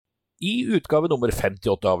I utgave nummer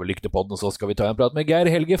 58 av Lyktepodden så skal vi ta en prat med Geir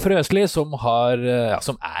Helge Frøsli, som er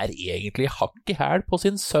egentlig hakk I hæl på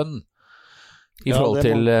sin sønn I forhold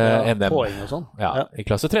til NM. Poeng og sånn. Ja, I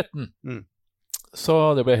klasse 13. Mm.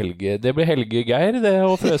 Så det ble Helge Geir, det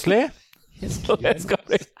og Frøsli. Så det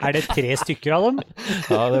det 3 stykker av dem?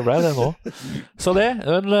 Ja, det ble det nå. Så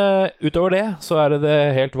men utover det, så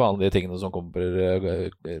det helt vanlige tingene som kommer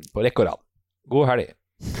på rekke og rad. God helg.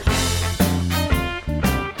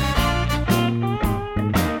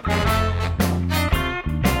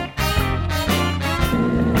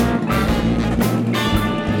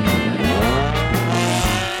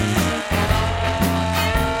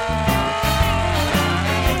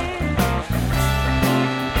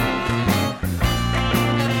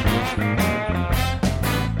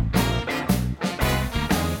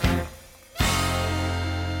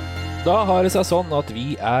 Da har det seg sånn at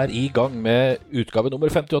vi I gang med utgave nummer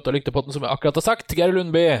 58 av Lyktepodden, som jeg akkurat har sagt. Geir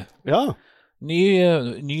Lundby, Ja.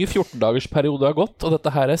 ny 14-dagers periode har gått, og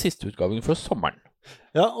dette her siste utgaven for sommeren.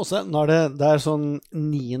 Ja, og så nå det sånn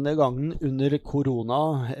 9. gangen under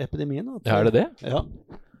koronaepidemien. Ja, det det? Ja.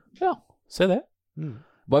 Ja, se det.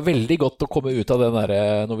 Det var veldig godt å komme ut av den der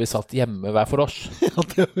når vi satt hjemme hver for oss. Ja,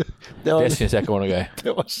 Det synes jeg ikke var noe gøy.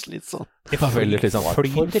 Det var slitsomt. Det var veldig slitsomt.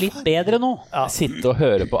 Flyter litt bedre nå. Ja. Sitte og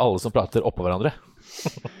høre på alle som prater oppå hverandre.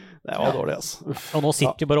 Det var dårlig, altså. Uff. Og nå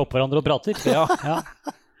sitter vi bare oppå hverandre og prater. Ja.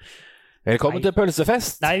 Velkommen til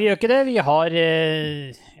pølsefest. Nei, vi gjør ikke det. Vi har,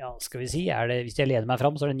 skal vi si, hvis jeg leder meg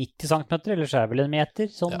fram, så det 90 centimeter, eller så det vel en meter.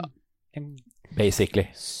 Sånn, Basically.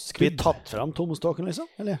 Skal vi tatt fram tomstokken, liksom?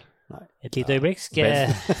 Eller? Nei. Et lite øyeblikk.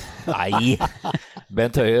 Nei.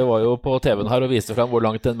 Bent Høie var jo på TV-en her og viste frem hvor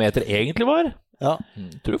langt en meter egentlig var. Ja.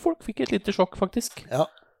 Tror folk fikk et lite sjokk, faktisk. Ja.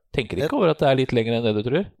 Tenker ikke over at det litt lenger enn det du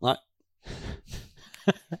tror. Nei.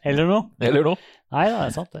 Eller noe. Nei,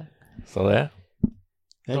 det sant det. Så det.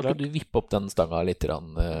 Nå skal du vippe opp den stanga litt,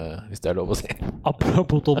 hvis det lov å si.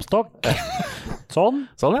 Apropos tomstokk. Sånn,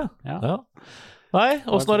 ja. Nei,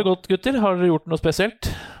 hvordan har det gått, gutter? Har dere gjort noe spesielt?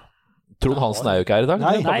 Trond Hansen jo ikke her I dag.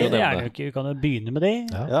 Nei, det jo ikke. Vi kan jo begynne med det.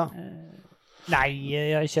 Ja. Nei,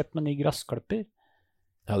 jeg har kjøpt meg ny gressklipper.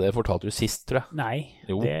 Ja, det fortalte du sist, tror jeg. Nei,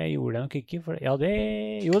 Jo. det gjorde jeg nok ikke.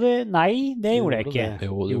 Nei, det gjorde jeg ikke.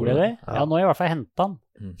 Jo, du Gjorde jeg det? Ja, nå har jeg I hvert fall hentet den.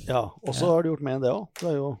 Ja, og så har du gjort mer enn det også.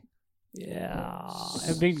 Det jo... Ja,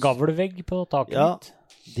 jeg bygde gavlvegg på taket mitt.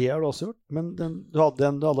 Det har du også gjort. Men du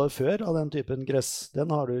hadde før av den typen gress.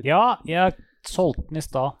 Den har du... Ja, jeg solgte den I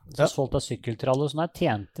stad. Så solgte jeg sykkeltralle, så nå har jeg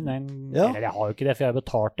tjent inn den. Eller jeg har jo ikke det, for jeg har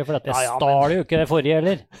betalt det, for at jeg stal jo ikke det forrige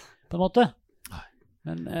heller, på en måte.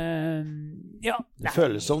 Men, Det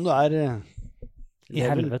føles som du I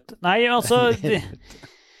helvete. Nei, altså...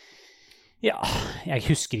 jeg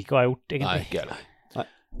husker ikke hva jeg har gjort, egentlig. Nei, ikke heller.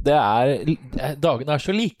 Dagene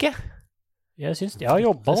så like. Jeg synes jeg har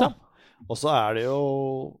jobbet da. Og så det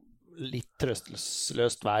jo litt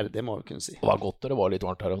trøsteløst vær, det må vi kunne si. Det var godt når det var litt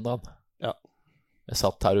varmt her om dagen. Ja. Jeg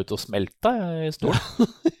satt her ute og smelta I stolen.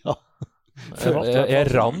 Ja. Jeg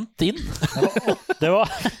rant inn. Det var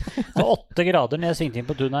 8 grader når jeg svingte inn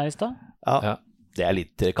på tunet her I sted. Ja. Det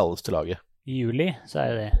litt det kaldeste laget. I juli, så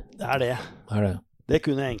det. Det det. Det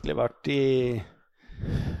kunne egentlig vært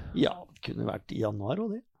kunne vært I januar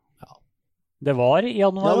og det. Det var I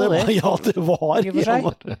januar og det. Ja, det var I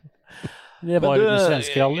januar. Det var jo den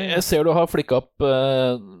svenske rally. Jeg ser du har flikket opp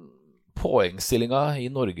poengstillinga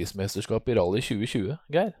I Norgesmesterskap I rally 2020,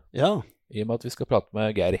 Geir. Ja. I og med at vi skal prate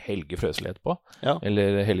med Geir Helge Frøsli etterpå. Ja.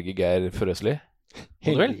 Eller Helge Geir Frøsli.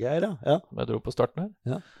 Helge Geir, ja. Som jeg dro på starten her.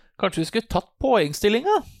 Ja. Kanskje vi skulle tatt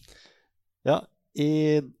poengstillinga? Ja,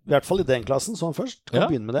 I hvert fall I den klassen, sånn først. Kan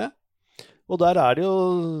begynne med det. Og der det jo,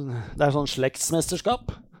 det sånn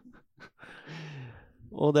slektsmesterskap.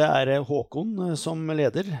 Og det Håkon som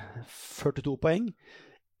leder, 42 poeng.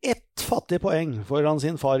 1 fattig poeng foran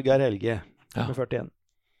sin far Geir Helge, med 41.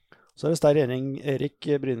 Så det Sterre Erik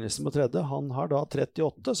Brynildsen på tredje. Han har da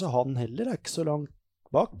 38, så han heller ikke så langt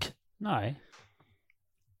bak. Nei.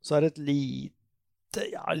 Så det et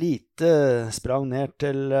lite sprang ned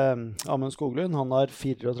til Amund Skoglund. Han har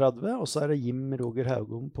 34, og så det Jim Roger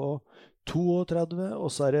Haugom på 32,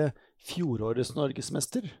 og så det fjorårets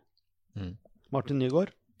norgesmester. Martin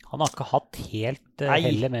Nygaard. Han har ikke hatt helt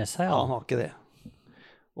hellet med seg. Ja, han har ikke det.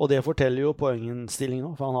 Og det forteller jo poengenstillingen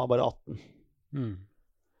nå, for han har bare 18.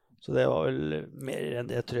 Så det var vel mer enn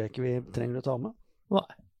det tror jeg ikke vi trenger å ta med.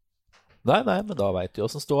 Nei, men da vet vi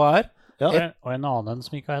hvordan ståa Ja. Og en annen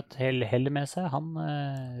som ikke har hatt hellet med seg, han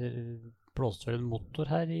blåste vel en motor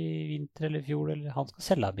her I vinter eller fjor, eller han skal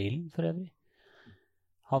selge bilen for øvrig.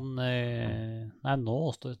 Han, nei, nå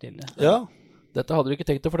står det stille. Ja. Dette hadde du ikke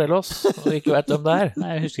tenkt å fortelle oss, og ikke vet hvem det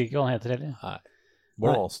Nei, jeg husker ikke hva han heter heller. Nei.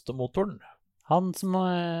 Blåste motoren. Han som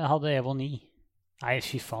hadde Evo 9. Nei,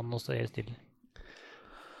 fy faen, nå står jeg helt stille.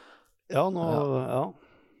 Ja, ja.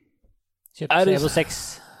 Kjøpte Evo 6.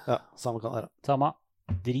 Ja, samme kan det være. Samme.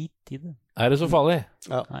 Drit i det. Er det så farlig?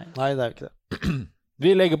 Ja. Nei, det er jo ikke det. Vi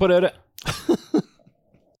legger på røret.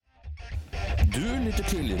 Du lytter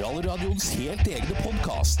til Rallradioens helt egne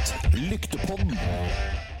podcast, Lyktepodden.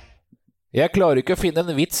 Jeg klarer ikke å finne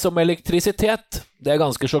en vits om elektrisitet. Det er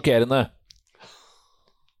ganske sjokkerende.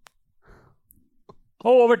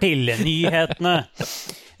 Over til nyhetene.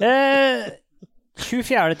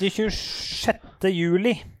 24. til 26.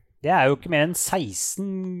 juli. Det er jo ikke mer enn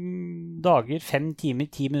 16 dager, 5 timer,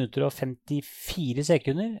 10 minutter og 54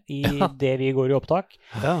 sekunder i det vi går i opptak.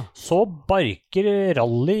 Ja. Så barker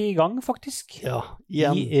rally i gang, faktisk. Ja,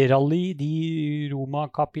 igjen. I Rally di Roma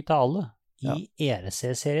Capitale Ja. i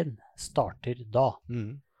ERC-serien starter da.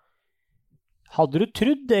 Mm. Hadde du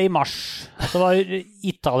trodd det i mars, at det var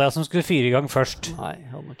Italia som skulle fyre i gang først? Nei, jeg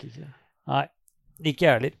hadde nok ikke. Nei, ikke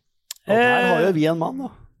jeg heller. Og der har jo vi en mann, da.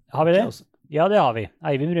 Har vi det? Også. Ja, det har vi.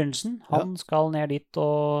 Eivind Brønnsen, han skal ned dit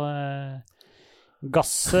og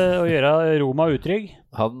gasse og gjøre Roma utrygg.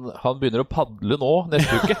 Han begynner å padle nå,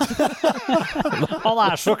 neste uke. Han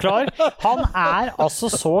er så klar. Han er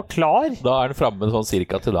altså så klar. Da er han framme sånn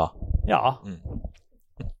cirka til da. Ja.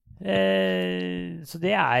 Så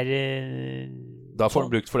det er Da får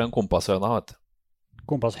han brukt for den kompasshøna, vet du.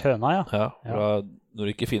 Kompasshøna, ja. Ja, for da, når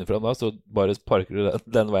du ikke finner frem da, så bare sparker du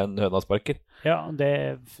den veien høna sparker. Ja.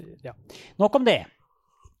 Nok om det.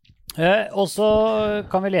 Og så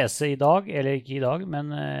kan vi lese i dag, eller ikke i dag, men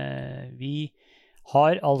vi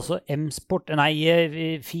har altså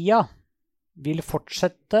FIA vil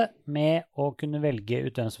fortsette med å kunne velge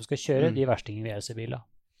ut hvem som skal kjøre de verstingene vi VRC-biler.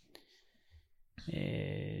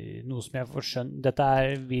 Noe som jeg får skjønt, dette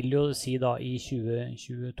vil jo si da i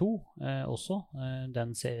 2022 også, når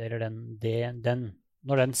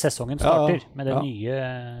den sesongen starter med det nye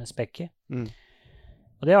spekket.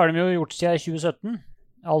 Og det har de jo gjort siden 2017,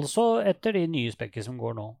 altså etter de nye spekket som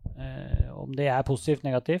går nå. Om det er positivt,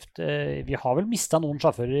 negativt, vi har vel mistet noen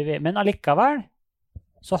sjåfører, men allikevel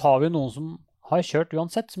så har vi noen som har kjørt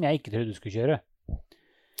uansett, som jeg ikke trodde du skulle kjøre.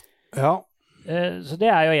 Ja. Så det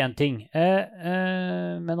er jo en ting.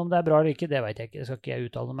 Men om det er bra eller ikke, det vet jeg ikke. Det skal ikke jeg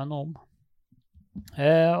uttale meg noe om.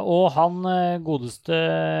 Og han godeste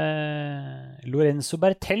Lorenzo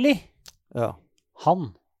Bertelli,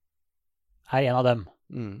 han er en av dem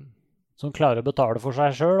som klarer å betale for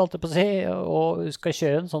seg selv, alt det på å si, og skal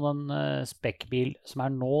kjøre en sånn spekkbil som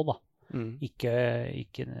er nå da.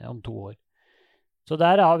 Ikke om 2 år. Så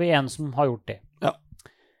der har vi en som har gjort det. Ja.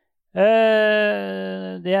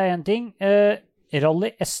 Det er en ting.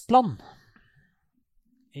 Rally Estland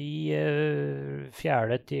i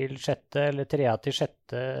 4. til 6. eller 3. til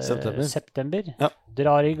 6. september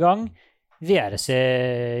drar i gang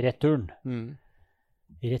VRC-returen.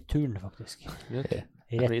 Returen, faktisk.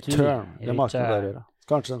 Return. Det må ikke bare gjøre.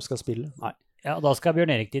 Kanskje de skal spille? Nei. Ja, da skal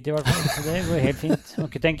Bjørn Erik dit i hvert fall, så det går helt fint. Må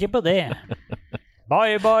ikke tenke på det.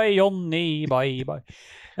 Bye bye, Johnny, bye bye.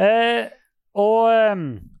 Og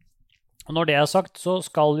når det er sagt, så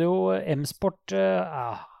skal jo M-Sport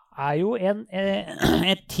er jo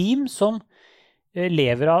et team som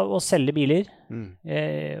lever av å selge biler,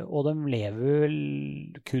 og de lever vel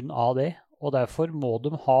kun av det, og derfor må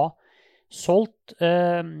de ha solgt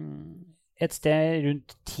et sted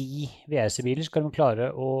rundt 10 VRC-biler, skal de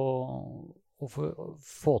klare å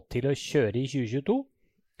få til å kjøre i 2022.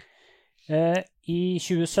 I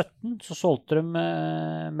 2017 så solgte de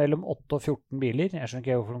mellom 8 og 14 biler. Jeg skjønner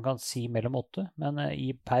ikke hvorfor de kan si mellom 8, men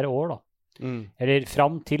per år da. Eller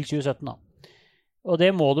fram til 2017 da. Og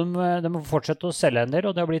det må de må fortsette å selge en del,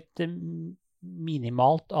 og det har blitt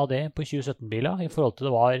minimalt av det på 2017-biler i forhold til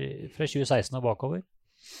det var fra 2016 og bakover.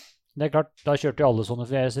 Det er klart, da kjørte jo alle sånne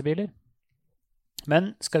VRC-biler. Men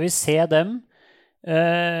skal vi se dem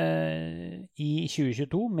i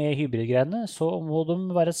 2022 med hybridgreiene, så må de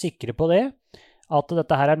være sikre på det, at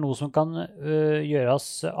dette her er noe som kan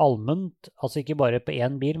gjøres allment, altså ikke bare på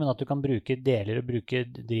en bil, men at du kan bruke deler og bruke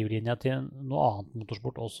drivlinja til noe annet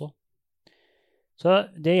motorsport også.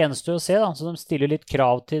 Så det gjenstår å se da, så de stiller litt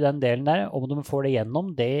krav til den delen der. Om de får det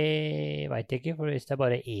gjennom, det vet jeg ikke, for hvis det er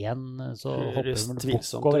bare én, så hopper de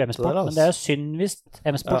bukk over M-Sport. Men det er jo synd hvis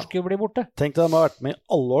M-Sport skulle bli borte. Tenk deg, de har vært med i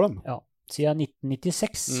alle år, dem. Ja, siden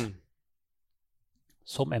 1996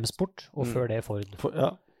 som M-Sport, og før det Ford.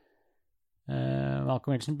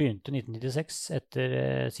 Malcolm Wilson begynte i 1996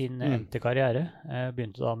 etter sin endte karriere.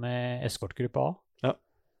 Begynte da med Escort-gruppe A.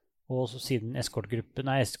 Og så siden Escort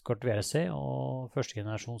VRC og første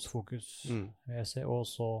generasjons Focus VRC, og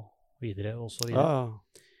så videre, og så videre.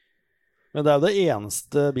 Men det er jo det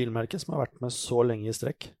eneste bilmerket som har vært med så lenge i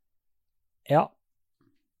strekk. Ja,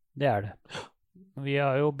 det er det. Vi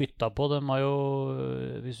har jo bytta på, de har jo,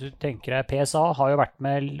 hvis du tenker deg PSA, har jo vært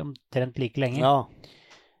med omtrent like lenge. Ja.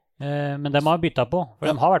 Men de har bytta på, for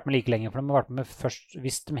de har vært med like lenge, for de har vært med først,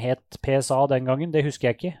 hvis de het PSA den gangen, det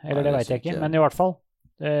husker jeg ikke, eller det vet jeg ikke, men i hvert fall,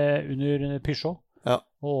 under Peugeot,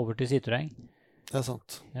 og over til Citroën. Det er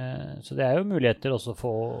sant. Så det er jo muligheter også å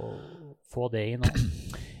få det i nå.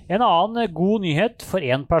 En annen god nyhet for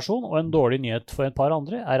en person, og en dårlig nyhet for et par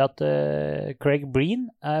andre, er at Craig Breen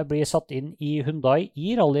blir satt inn i Hyundai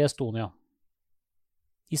i Rally Estonia.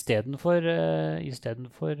 I stedet for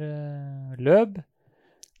Løb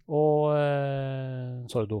og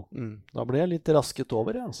Sordo. Da ble jeg litt rasket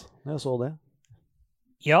over, når jeg så det.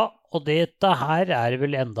 Ja, og dette her er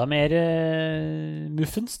vel enda mer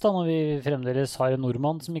muffens da, når vi fremdeles har en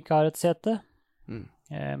nordmann som ikke har et sete.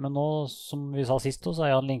 Men nå, som vi sa sist, så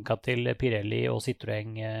er han linket til Pirelli og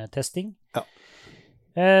Citroën-testing. Ja.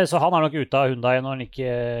 Så han er nok ute av Hyundai når han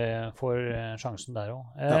ikke får sjansen der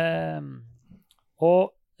også. Ja.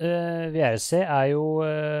 Og VRC er jo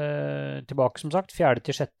tilbake, som sagt, 4.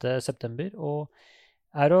 til 6. september, og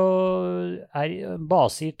er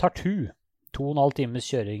base i Tartu. 2,5 times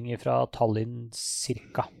kjøring fra Tallinn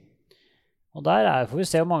cirka. Og der får vi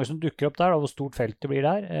se hvor mange som dukker opp der, og hvor stort feltet blir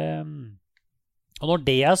der. Og når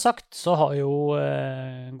det er sagt, så har jo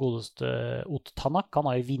godeste Ott Tanak, han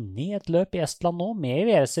har jo vunnet et løp i Estland nå, med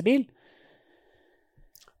VRC-bil.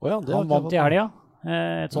 Han vant i helga.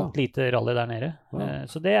 Et sånt lite rally der nede.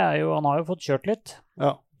 Så det er jo, han har jo fått kjørt litt.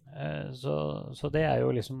 Ja. Så det er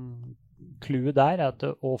jo liksom clouet der,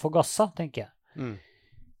 å få gassa, tenker jeg.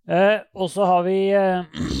 Og så har vi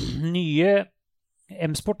nye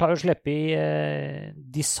M-Sport har jo sleppet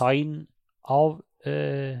design av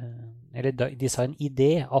eller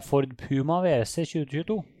design-idé av Ford Puma VRC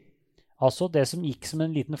 2022. Altså det som gikk som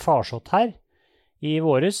en liten farsott her i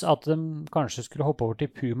våres, at de kanskje skulle hoppe over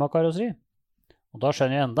til Puma-karosseri. Og da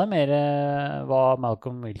skjønner jeg enda mer hva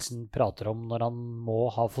Malcolm Wilson prater om når han må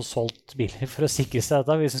ha få solgt biler for å sikre seg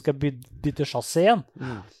dette, hvis han skal bytte chassis igjen.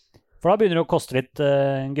 For da begynner det å koste litt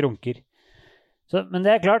grunker. Men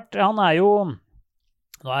det er klart, han er jo...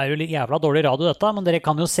 Nå er det jo litt jævla dårlig radio dette, men dere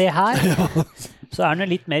kan jo se her. Så er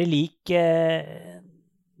den litt mer lik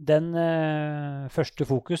den første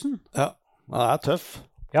fokusen. Ja, han er tøff.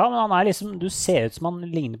 Ja, men han er liksom... Du ser ut som han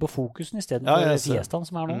ligner på fokusen i stedet for Fiestaen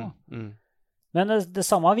som er nå. Men det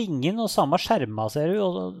samme vingen og samme skjerma, ser du.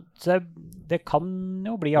 Så det kan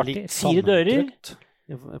jo bli artig. 4 dører.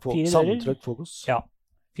 Sammentrykt fokus. Ja.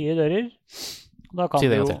 4 dører. Da kan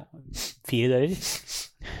du jo 4 dører.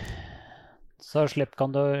 Så slipp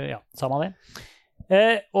kan du, samme det.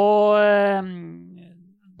 Og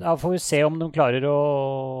da får vi se om de klarer å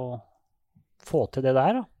få til det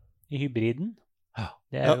der da, i hybriden.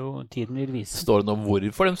 Det er jo tiden vil vise. Står det noe om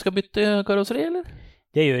hvorfor de skal bytte karosseri, eller?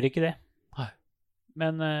 Det gjør ikke det.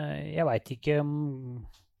 Men jeg vet ikke om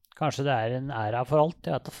kanskje det er en æra for alt.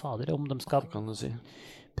 Jeg vet da fader om de skal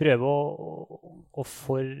prøve å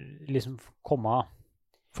liksom komme...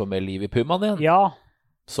 Få mer liv i Pumaen igjen? Ja.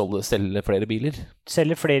 Selge flere biler?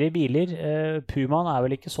 Selge flere biler. Pumaen er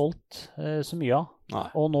vel ikke solgt så mye av. Nei.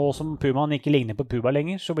 Og nå som Pumaen ikke ligner på Puma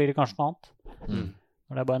lenger, så blir det kanskje noe annet.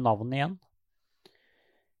 Når det er bare navnet igjen.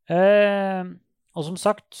 Og som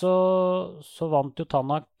sagt så vant jo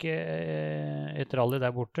Tanak et rally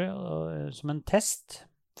der borte som en test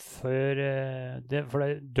for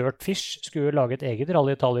Dirtfish skulle jo lage et eget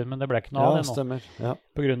rally i Italien, men det ble ikke noe av det nå. Stemmer. Ja.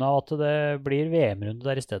 På grunn av at det blir VM-runde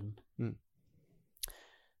der i stedet.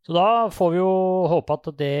 Så da får vi jo håpe at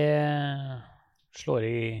det slår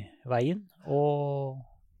i veien, og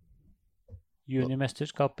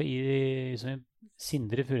juniormesterskapet i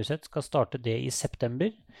Sindre Furuset skal starte det i september.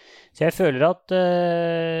 Så jeg føler at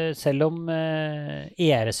selv om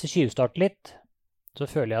ERS skyvstarter litt, så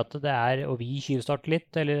føler jeg at det er, og vi skyvstarter litt,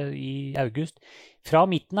 eller i august, fra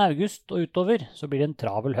midten av august og utover, så blir det en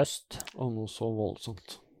travel høst. Og noe så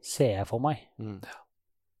voldsomt. Ser jeg for meg.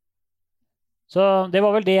 Så det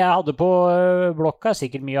var vel det jeg hadde på blokka.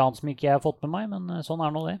 Sikkert mye annet som ikke jeg har fått med meg, men sånn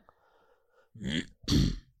er nå det.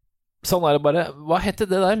 Sånn er det bare. Hva hette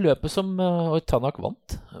det der løpet som Tanak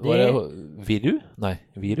vant? Var det Viru? Nei,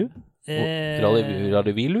 Viru?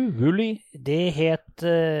 Rally Vilu? Vuli? Det het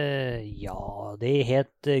det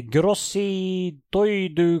het Grossi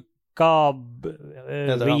Doidukab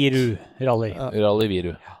Viru Rally. Rally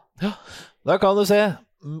Viru. Ja, da kan du se.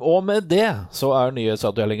 Og med det så er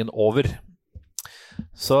nyhetsavdelingen over.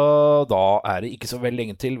 Så da er det ikke så veldig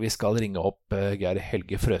lenge til vi skal ringe opp Geir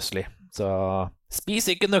Helge Frøsli. Så spis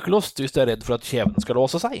ikke nøkkelost hvis du er redd for at kjeven skal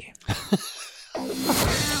låse seg.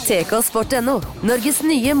 TKsport.no, Norges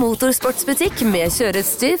nye motorsportsbutikk med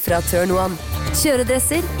kjøreutstyr fra Turn One.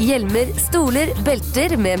 Kjøredresser, hjelmer, stoler,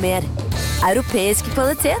 belter med mer. Europeisk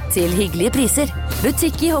kvalitet til hyggelige priser.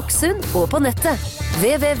 Butikk i Hokksund og på nettet.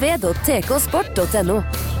 www.tksport.no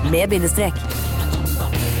med bindestrek.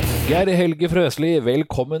 Geir Helge Frøsli,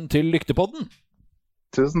 velkommen til Lyktepodden.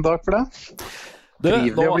 Tusen takk for det.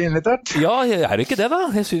 Trivelig å bli invitert. Ja, er det ikke det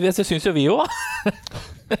da? Jeg synes jo vi også.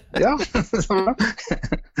 Ja.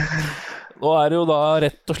 Nå er det jo da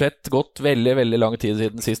rett og slett gått veldig, veldig lang tid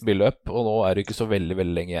siden sist billøp, og nå er det ikke så veldig,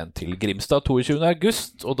 veldig lenge igjen til Grimstad 22.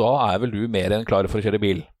 august, og da er vel du mer enn klar for å kjøre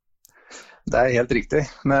bil? Det er helt riktig.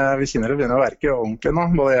 Vi kjenner det begynner å verke ordentlig nå,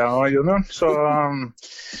 både jeg og junioren, så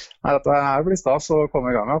dette her blir stas å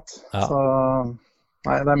komme i gang igjen. Ja. Så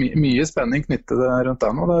det er mye spenning knyttet rundt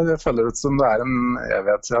den, og det føler ut som det er en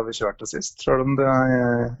evighet siden vi kjørte sist, selv om det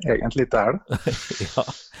egentlig ikke er det. Ja.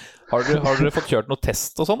 Har dere fått kjørt noe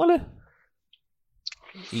test og sånn, eller?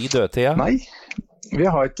 I dødtida? Nei, vi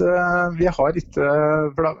har ikke,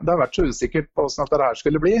 for det har vært så usikkert på hvordan dette her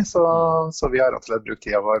skulle bli, så vi har rett og slett brukt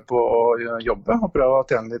tida vår på å jobbe og prøve å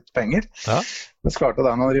tjene litt penger. Ja. Vi klarte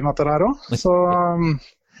det noe å drive med dette her også,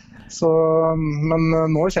 men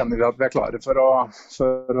nå kjenner vi at vi er klare for å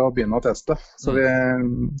begynne å teste. Så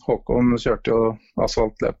Håkon kjørte jo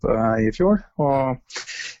asfaltløpet i fjor, og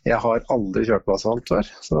jeg har aldri kjørt på asfalt før,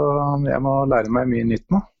 så jeg må lære meg mye nytt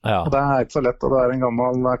nå. Ja. Og det er ikke så lett, og det er en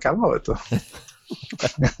gammel kalv, vet du.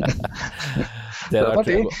 Det er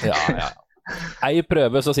tid. Ja. Ei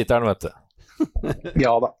prøve, så sitter den, vet du.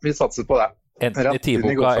 Ja da, vi satser på det. Enten i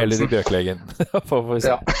tidboka eller i bjørklegen.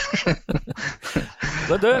 Ja.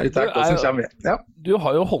 Du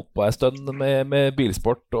har jo holdt på en stund med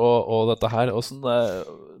bilsport og dette her. Hvordan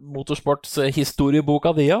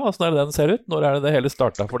motorsportshistorieboka di, hvordan er det den ser ut? Når er det hele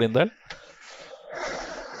startet for din del?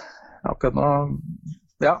 Akkurat nå,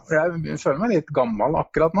 jeg føler meg litt gammel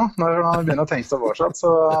akkurat nå. Når jeg begynner å tenke tilbake,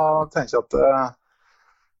 så tenker jeg at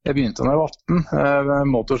jeg begynte da jeg var 18.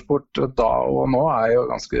 Motorsport da og nå er jo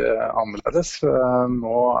ganske annerledes.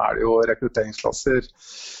 Nå er det jo rekrutteringsklasser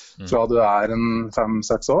fra du er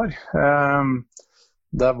 5-6 år.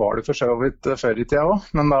 Der var det for så vidt før i tida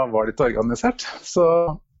også, men da var det ikke organisert. Så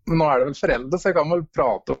nå er det vel foreldre, så jeg kan vel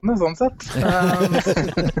prate om det sånn sett.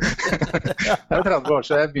 Det er 30 år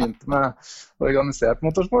siden jeg begynte med organisert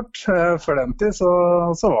motorsport. For den tid så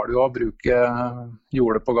var det jo å bruke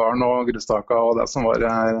jordet på garn og grustaka og det som var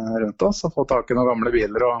rundt oss, og få tak i noen gamle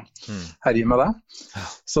biler og herje med det.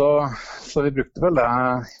 Så vi brukte vel det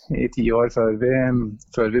i 10 år før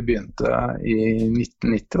vi begynte i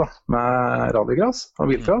 1990 da, med rallycross og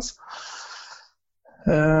bilcross.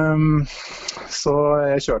 Så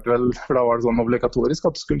jeg kjørte vel, for da var det sånn obligatorisk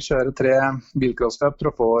at du skulle kjøre 3 bilcrossløp for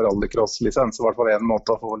å få rallycross-lisens, i hvert fall en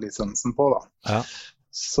måte å få lisensen på da. Ja.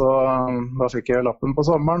 Så da fikk jeg lappen på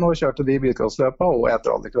sommeren og kjørte de bilcrossløpene og et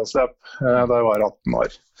rallycrossløp da jeg var 18 år.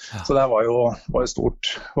 Ja. Så det var jo stort,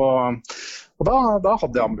 og da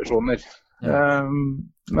hadde jeg ambisjoner,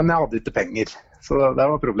 men jeg hadde ikke penger, så det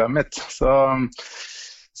var problemet mitt.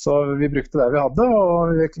 Så vi brukte det vi hadde,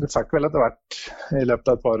 og vi fikk vel etter hvert, i løpet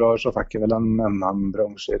av et par år, så fikk jeg vel en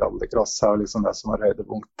NM-bransje i rallycross, det var liksom det som var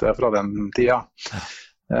høydepunkt fra den tida.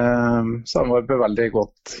 Så han var veldig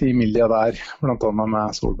godt i miljøet der, blant annet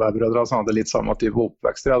med Solberg-brødre, som hadde litt samme type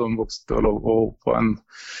oppvekster. De vokste opp på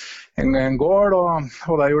en gård,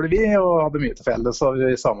 og det gjorde vi, og hadde mye til felles, så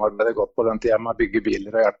vi samarbeidet godt på den tida med å bygge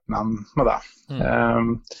biler og hjerten med det.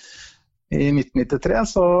 I 1993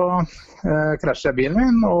 så krasjet jeg bilen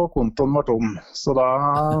min, og kontoen var tom. Så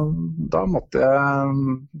da måtte jeg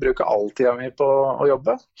bruke all tida mi på å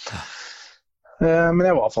jobbe. Men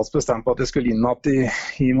jeg var fast bestemt på at jeg skulle inn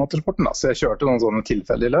i motorsporten, da. Så jeg kjørte noen sånne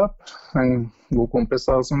tilfeldige løp. En god kompis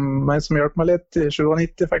som hjalp meg litt. I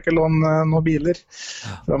 97 fikk jeg låne noen biler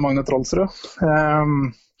fra Magne Trollsrud.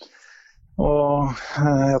 Og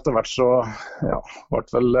etter hvert så ble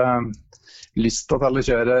vel lyst til å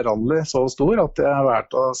kjøre rally så stor at jeg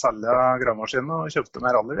valgte å selge gravemaskinen og kjøpte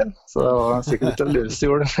meg rallybil. Så det var sikkert ikke det lureste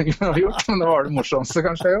jeg har gjort, men det var det morsomste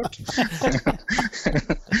kanskje jeg har gjort.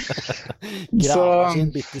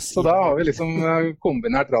 Så da har vi liksom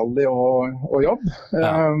kombinert rally og jobb,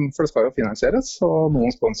 for det skal jo finansieres, og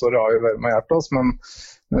noen sponsorer har jo vært med å hjelpe oss, men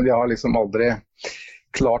vi har liksom aldri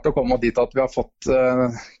klart å komme dit at vi har fått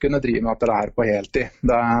kunne drive med dette her på heltid.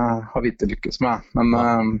 Det har vi ikke lykkes med.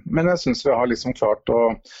 Men jeg synes vi har liksom klart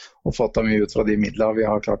å få ta mye ut fra de midlene vi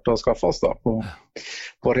har klart å skaffe oss da,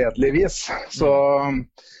 på redelig vis. Så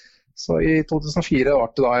i 2004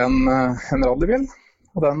 var det da en rallybil.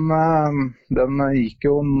 Og den gikk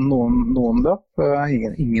jo noen løp,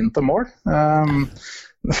 ingen til mål.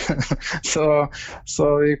 så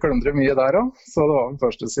vi kløndrer mye der også. Så det var den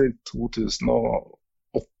første siden 2008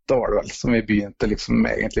 var det vel, som vi begynte liksom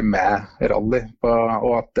egentlig med rally.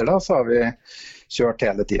 Og etter da så har vi kjørt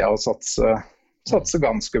hele tiden og satser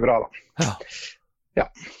ganske bra da. Ja.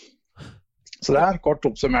 Så det kort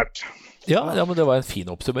oppsummert. Ja, men det var en fin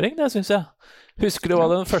oppsummering, det synes jeg. Husker du hva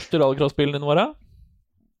den første rallycross-bilen din var da?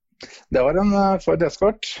 Det var en Ford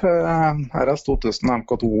Escort, RS 2000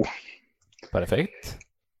 MK2. Perfekt.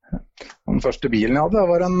 Den første bilen jeg hadde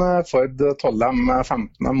var en Ford 12M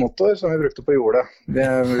 15 motor som vi brukte på jordet.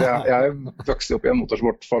 Jeg vokste opp i en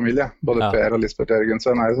motorsportfamilie. Både Per og Lisbeth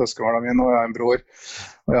Jørgensen er søskenbarna mine, og jeg en bror.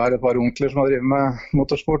 Og jeg har et par onkler som har drevet med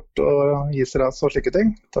motorsport og israce og slike ting.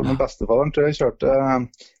 Den bestefaderen tror jeg kjørte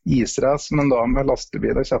israce, men da med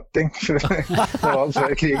lastebil og kjetting. Det var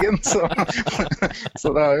før krigen, så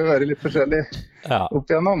det har jo vært litt forskjellig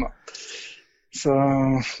opp igjennom da.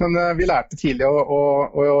 Men vi lærte tidlig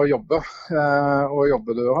å jobbe, og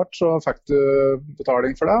jobber du hardt så fikk du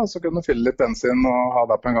betaling for det, og så kunne du fylle litt bensin og ha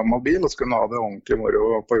det på en gammel bil, og så kunne du ha det ordentlig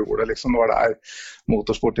moro på jordet, liksom. Det var der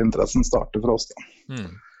motorsportinteressen startet for oss da.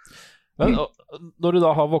 Men når du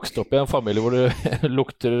da har vokst opp i en familie hvor du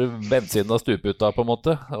lukter bensin av stuputa på en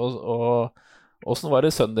måte, og hvordan var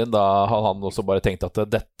det sønnen din da, han også bare tenkt at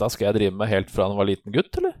dette skal jeg drive med helt fra han var liten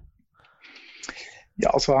gutt, eller? Ja,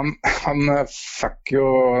 altså han fikk jo,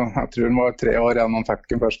 jeg tror han var 3 år igjen han fikk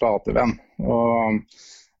den første ATV-en, og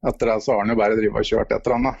etter det så har han jo bare drivet og kjørt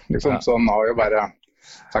etter han da, liksom. Så han har jo bare,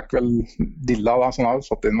 fikk vel dilla da, så han har jo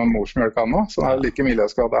fått inn noen morsmjølk han nå, så han er like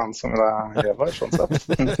miljøskadet han som det var, sånn sett.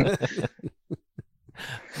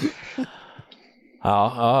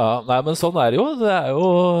 Nei, men sånn det jo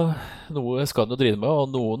noe skal han jo drive med, og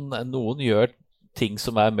noen gjør ting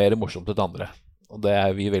som mer morsomt enn andre. Og det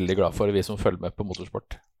vi veldig glad for, vi som følger med på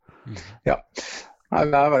motorsport. Ja,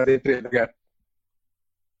 vi veldig privilegerte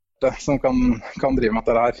som kan drive med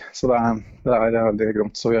dette her. Så det veldig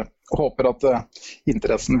gromt. Så vi håper at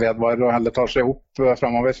interessen vedvarer og heller tar seg opp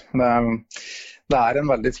fremover. Det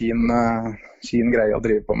en veldig fin greie å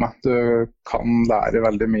drive på med. Du kan lære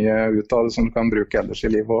veldig mye ut av det som du kan bruke ellers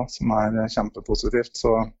i livet også, som kjempepositivt.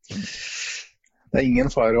 Så det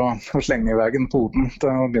ingen fare å slenge i veien poden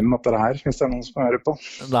til å begynne med dette her, hvis det noen som hører på.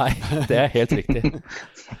 Nei, det helt riktig.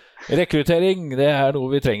 Rekruttering, det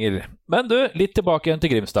noe vi trenger. Men du, litt tilbake igjen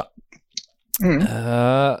til Grimstad.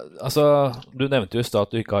 Altså, du nevnte jo i stad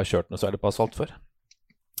at du ikke har kjørt noe særlig på asfalt før.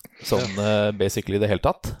 Sånn basically det hele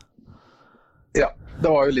tatt. Ja, det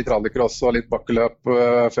var jo litt rallycross og litt bakkeløp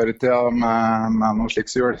før i tida med noen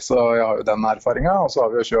slikshjul, så jeg har jo den erfaringen, og så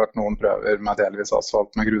har vi jo kjørt noen prøver med delvis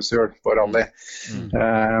asfalt med grushjul på rally.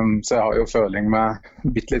 Så jeg har jo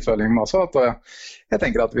bitte litt føling med asfalt, og jeg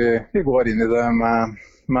tenker at vi går inn i det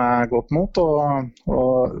med godt mot, og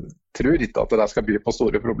tror ikke at det skal by på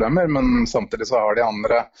store problemer, men samtidig så har de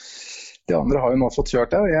andre har jo nå fått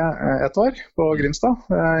kjørt det et år på Grimstad.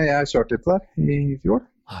 Jeg kjørte ikke der i fjor.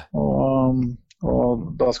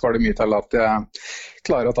 Og da skal det mye til at jeg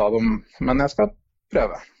klarer å ta dem, men jeg skal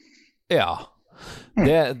prøve. Ja,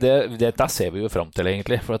 dette ser vi jo frem til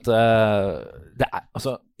egentlig, for at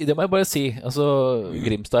altså, det må jeg bare si, altså,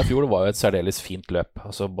 Grimstad i fjor var jo et særdeles fint løp,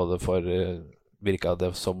 altså både virket det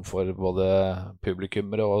som for både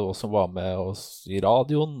publikummere og som var med oss i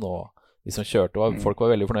radioen, og de som kjørte, folk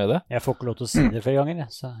var veldig fornøyde. Jeg får ikke lov til å si det flere ganger,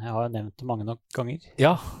 så jeg har nevnt det mange nok ganger.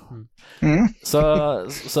 Ja,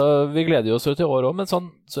 så vi gleder oss til år også, men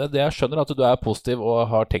så jeg skjønner at du positiv og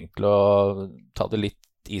har tenkt til å ta det litt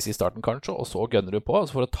is i starten kanskje, og så gønner du på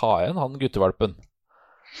altså for å ta igjen han guttevalpen.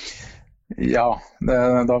 Ja,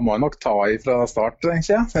 da må jeg nok ta i fra start,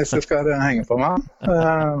 tenker jeg, hvis jeg skal henge på meg.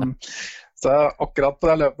 Så akkurat på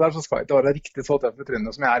det løpet der så skal jeg ikke være riktig så tøff i trynet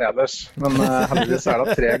som jeg ellers. Men heldigvis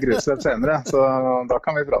det 3 grusløp senere, så da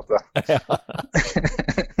kan vi prate.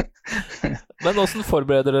 Men hvordan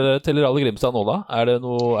forbereder dere til Rally Grimstad nå da? Er det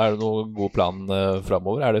noe god plan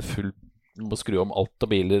fremover? Er det fullt å skru om alt av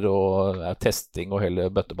biler og testing og hele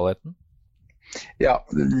bøtteballetten? Ja,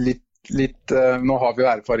 litt, nå har vi jo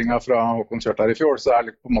erfaringer fra Håkon kjørt her i fjor, så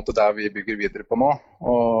det på en måte det vi bygger videre på nå.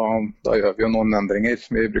 Og da gjør vi jo noen endringer.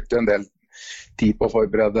 Vi brukte en del tid på å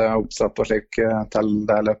forberede oppsett og slik til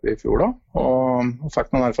det løpet i fjor da, og fikk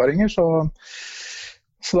noen erfaringer, så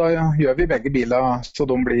da gjør vi begge biler så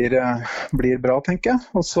de blir bra, tenker jeg,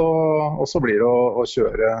 og så blir det å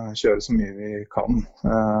kjøre så mye vi kan.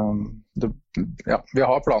 Vi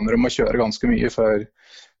har planer om å kjøre ganske mye før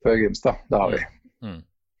Grimstad, det har vi.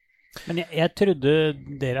 Men jeg trodde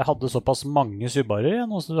dere hadde såpass mange Subaruer,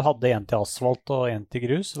 nå så du hadde en til asfalt og en til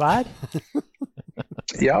grus hver.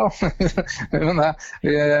 Ja, men det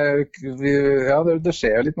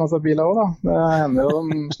skjer jo litt med disse bilene også da. Det hender jo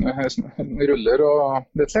de ruller og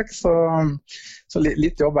litt slik, så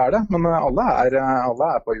litt jobb det. Men alle er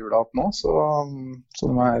på hjulet nå, så de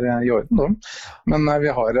er i orden da. Men vi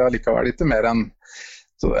har likevel ikke mer enn,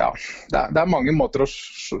 så ja, det er mange måter å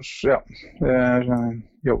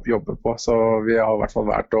jobbe på, så vi har i hvert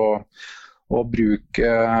fall vært å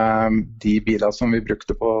bruke de bilene som vi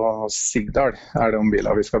brukte på Sigdal, de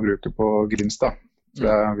bilene vi skal bruke på Grimstad.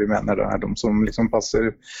 Vi mener det de som liksom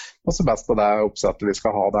passer best på det oppsettet vi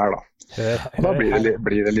skal ha der da. Og da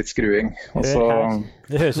blir det litt skruing. Også,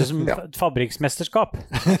 det høres ut som et fabrikksmesterskap.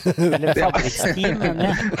 Eller fabrikksteam,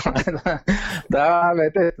 mener jeg. Det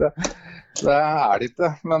vet jeg ikke. Det det ikke,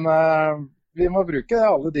 men vi må bruke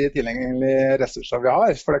alle de tilgjengelige ressurser vi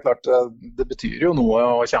har, for det klart, det betyr jo noe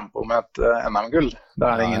å kjempe om et NM-gull. Det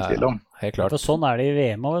det ingen tvil om. Helt klart. For sånn det i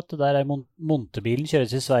VM, vet du. Der Montebilen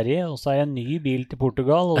kjøres i Sverige, og så det en ny bil til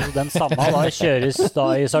Portugal, og den samme da kjøres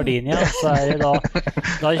da i Sardinia, så det da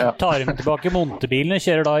tar de tilbake Montebilen og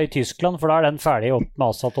kjører da i Tyskland, for da den ferdig med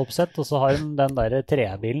asfaltoppsett, og så har de den der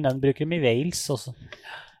trebilen, den bruker de i Wales også.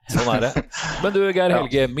 Sånn det. Men du, Geir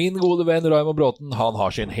Helge, min gode venn Raymond Bråten, han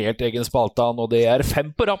har sin helt egen spaltan, og det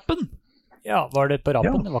 5 på rappen. Ja, var det på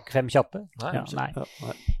rappen? Det var ikke 5 kjappe? Nei.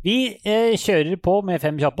 Vi kjører på med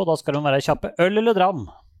 5 kjappe, og da skal de være kjappe. Øl eller dram?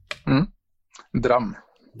 Dram.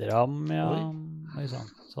 Dram, ja. Oi,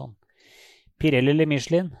 sånn. Pirelli eller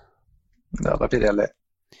Michelin? Ja, det Pirelli.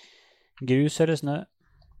 Grus eller snø?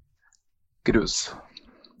 Grus.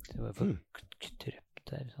 Det var for trøpt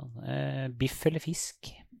der. Sånn. Biff eller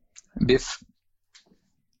fisk? Biff.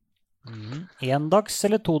 1-dags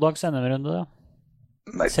eller 2-dags NM-runde da?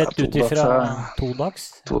 Nei, sett ut ifra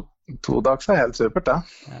 2-dags? 2-dags helt supert, det.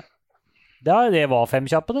 Ja, det var 5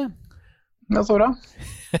 kjappe, det. Ja, så bra.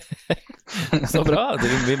 Så bra.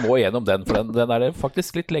 Vi må gjennom den, for den det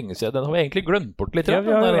faktisk litt lenge siden. Den har vi egentlig glemt bort litt. Ja,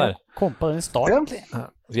 vi har kommet på den i starten. Ja.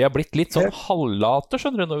 Vi har blitt litt sånn halvlate,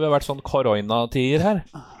 skjønner du, når vi har vært sånn korona-tider her.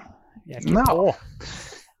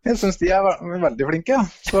 Jeg synes de veldig flinke,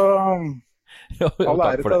 så all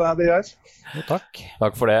ære til det de gjør. Jo, takk.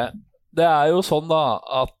 Takk for det. Det jo sånn da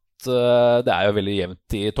at det jo veldig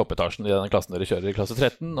jevnt i toppetasjen i denne klassen dere kjører i klasse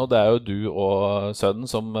 13, og det jo du og sønnen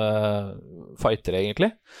som fighter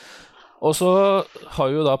egentlig. Og så har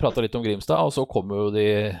vi jo da pratet litt om Grimstad, og så kommer jo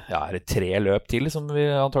det 3 løp til som vi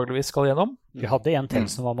antageligvis skal gjennom. Vi hadde en til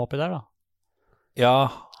som var med oppi der da. Ja,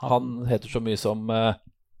 han heter så mye som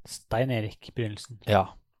Stein Erik Brynelsen. Ja,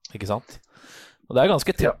 ikke sant? Og det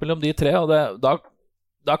ganske tett mellom de 3, og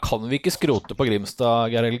da kan vi ikke skrote på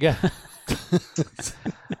Grimstad, Geir Helge.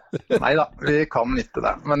 Neida, vi kan ikke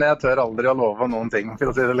det. Men jeg tør aldri å love noen ting, for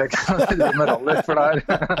å si det like. Med rally, for da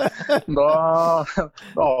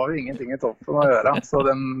har vi ingenting i toppen å gjøre. Så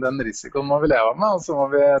den risikoen må vi leve med, og så må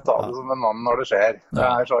vi ta det som en mann når det skjer. Det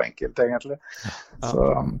så enkelt, egentlig. Så,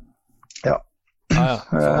 ja.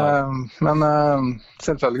 Men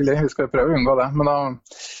selvfølgelig, vi skal prøve å unngå det. Men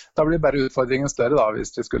da blir bare utfordringen større da,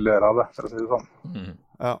 hvis vi skulle gjøre det, for å si det sånn.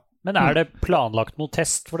 Ja. Men det planlagt noe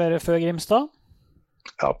test for dere før Grimstad?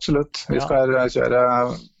 Ja, absolutt. Vi skal kjøre,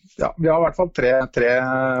 vi har i hvert fall tre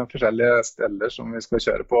forskjellige steder som vi skal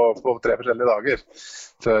kjøre på 3 forskjellige dager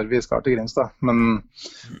før vi skal til Grimstad. Men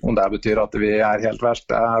om det betyr at vi helt verst,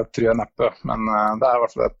 det tror jeg neppe. Men det i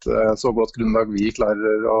hvert fall et så godt grunnlag vi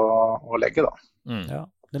klarer å legge da. Ja.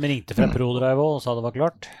 De ringte fra ProDrive og sa det var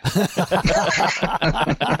klart.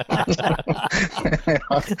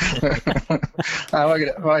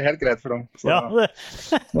 Det var helt greit for dem. Så de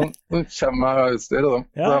kommer med utstyret, de.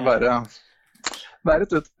 Så det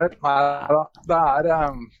et utstyr.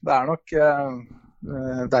 Det nok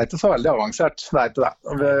det ikke så veldig avansert. Det ikke det.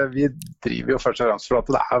 Vi driver jo først og fremst for at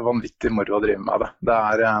det vanvittig moro å drive med det.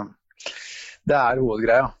 Det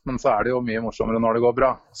hovedgreia, men så det jo mye morsommere når det går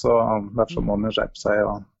bra. Så derfor må man jo skjerpe seg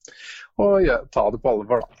og ta det på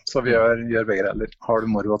alvor da. Så vi gjør begge deler. Har du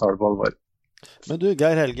moro og tar det på alvor. Men du,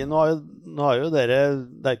 Geir Helge, nå har jo dere,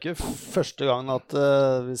 det ikke første gang at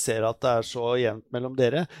vi ser at det så jevnt mellom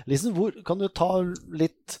dere. Liksom, kan du ta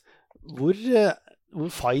litt, hvor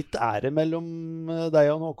fight det mellom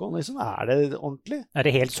deg og Håkon? Liksom? Det ordentlig?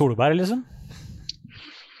 Det helt Solberg, liksom?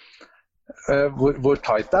 Hvor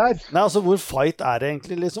tight det Nei, altså hvor fight det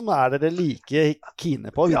egentlig liksom? Dere like kine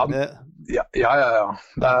på å vinne? Ja.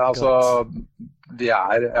 Det altså, vi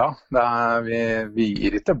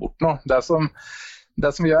gir ikke bort noe. Det som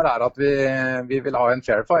vi gjør at vi vil ha en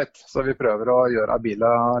fair fight, så vi prøver å gjøre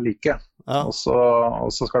bilen like. Og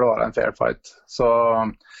så skal det være en fair fight. Så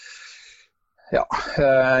Ja,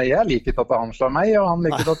 jeg liker ikke at han slår meg, og han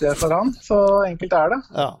liker ikke at jeg slår han. Så enkelt det.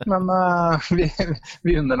 Ja. Men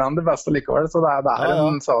vi unner han det beste likevel, så det er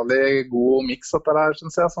en salig god miks dette her,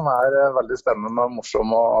 synes jeg, som veldig spennende og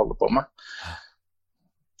morsom å holde på med.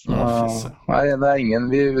 Nei, det er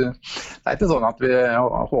ikke sånn at vi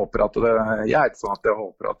håper at jeg er ikke sånn at jeg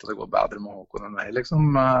håper at det går bedre med Håkon enn meg, liksom,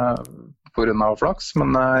 på grunn av flaks, men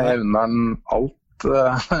jeg unner han alt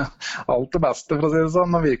det beste, for å si det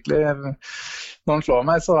sånn, og virkelig når han slår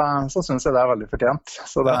meg, så synes jeg det er veldig fortjent,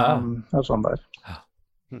 så det er sånn der.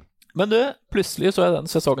 Men du, plutselig så er den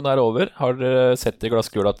sesongen her over. Har dere sett i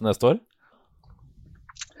glasskula til neste år?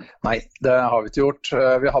 Nei, det har vi ikke gjort.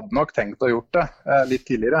 Vi hadde nok tenkt å ha gjort det litt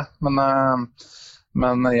tidligere, men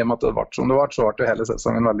i og med at det ble som det ble, så ble hele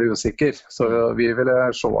sesongen veldig usikker. Så vi ville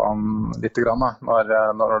se an litt grann, når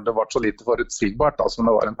det ble så lite forutsigbart, da, som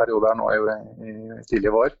det var en periode her nå i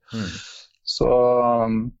tidlige vår. Så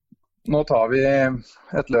nå tar vi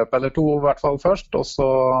et løp eller to i hvert fall først, og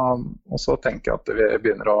så tenker jeg at vi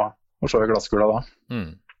begynner å se i glasskula da.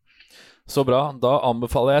 Så bra, da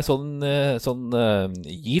anbefaler jeg sånn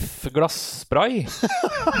GIF-glasspray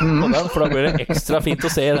for da blir det ekstra fint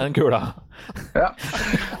å se i den kula. Ja,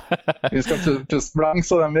 vi skal puste blank,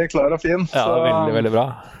 så den blir klar og fin. Ja, så, veldig, veldig bra.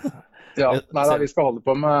 Ja, vi skal holde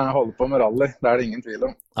på med rally, det er det ingen tvil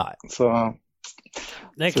om. Nei. Så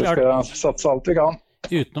det er vi klart, skal satse alt vi kan.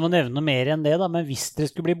 uten å nevne noe mer enn det da, men hvis dere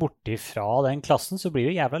skulle bli borte fra den klassen, så blir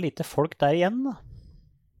det jo jævla lite folk der igjen da.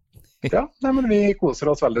 Ja, men vi koser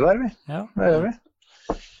oss veldig der, vi. Ja. Det gjør vi.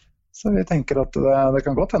 Så vi tenker at det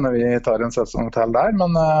kan godt hende vi tar en sesong til der,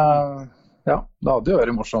 men ja, det hadde jo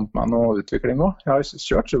vært morsomt med noe utvikling også. Jeg har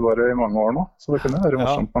kjørt 20 år i mange år nå, så det kunne vært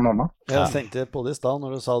morsomt med noe annet. Jeg tenkte på det i sted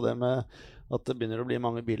når du sa det med at det begynner å bli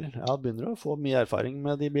mange biler. Ja, det begynner å få mye erfaring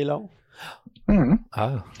med de bilene også.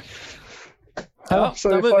 Ja, så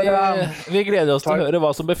vi gleder oss til å høre hva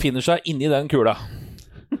som befinner seg inni den kula.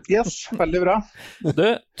 Yes, veldig bra. Du,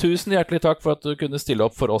 tusen hjertelig takk for at du kunne stille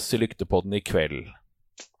opp for oss i Lyktepodden i kveld.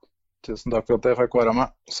 Tusen takk for at jeg fikk være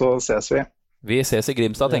med. Så ses vi. Vi ses i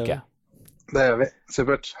Grimstad, tenker jeg. Det gjør vi.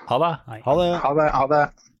 Supert. Ha det. Ha det. Ha det.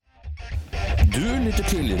 Du lytter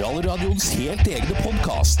til Rallradioens helt egne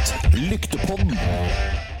podcast, Lyktepodden.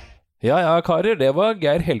 Ja, karer, det var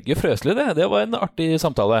Geir Helge Frøsli, det. Det var en artig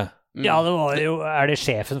samtale. Ja, det var jo, er det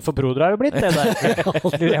sjefen for Prodra jo blitt det der?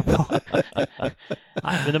 Lurer jeg på.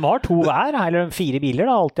 Nei, men de har 2 hver, eller 4 biler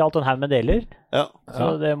da, alt i alt en haug med deler. Ja.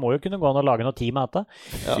 Så det må jo kunne gå an å lage noe team av dette.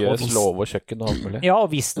 Fjøs, lov og kjøkken og alt mulig. Ja,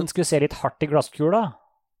 og hvis den skulle se litt hardt i glasskula,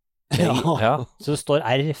 så det står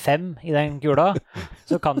R5 i den kula,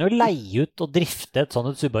 så kan du jo leie ut og drifte et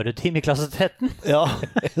sånt Subaru-team i klasse 13. Ja,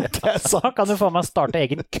 det er Så kan du få meg starte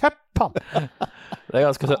egen cup, han. Det er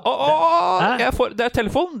ganske søtt. Det er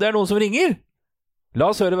telefon, det er noen som ringer. La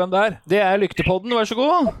oss høre hvem det er. Det er Lyktepodden, vær så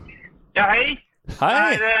god. Ja, hei.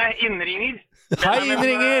 Hei. Det er innringer. Hei,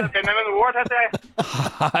 innringer. Benjamin Ward heter jeg.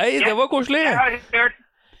 Hei, det var koselig. Jeg har hørt.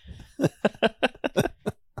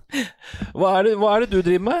 Hva er det du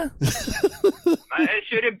driver med? Nei, jeg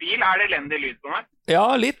kjører bil. Er det elendig lyd på meg? Ja,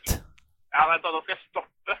 litt. Ja, vet du, da skal jeg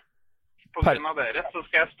stoppe. På grunn av dere, så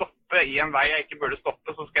skal jeg stoppe i en vei jeg ikke burde stoppe,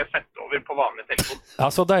 så skal jeg sette over på vanlig telefon. Ja,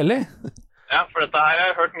 så deilig. Ja, for dette her har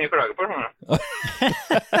jeg hørt mye klager på, skjønner du.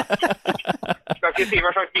 Skal ikke si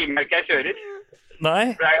hva slags bilmerke jeg kjører. Nei.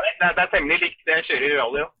 Det er temmelig likt det jeg kjører i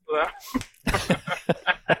rally, ja.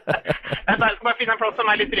 Jeg skal bare finne en plass som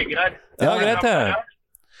er litt tryggere her. Ja, greit det.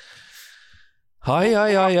 Hei.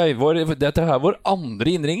 Dette er vår andre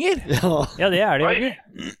innringer. Ja, det er det, Jørgen.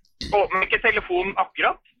 Åpner ikke telefonen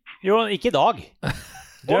akkurat? Jo, ikke i dag.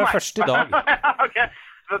 Du er først i dag. Ok,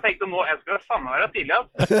 så jeg tenkte nå, jeg skal samme være tidlig, altså.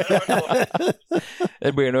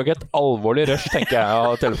 Det blir nok et alvorlig rush, tenker jeg,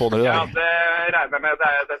 av telefoner i Ja, dag. det regner jeg med.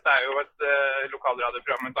 Dette er jo et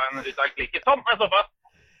lokalradioprogram ut av klikket. Sånn, jeg stopper.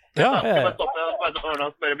 Ja. Jeg skal bare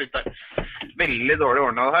spørre bytte her. Veldig dårlig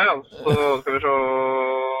ordnet her, altså. Så skal vi se...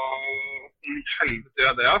 Helvete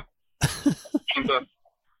gjør det, ja.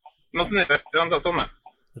 Nå snurrer jeg sånn,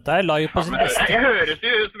 Dette er live på sin beste. Jeg høres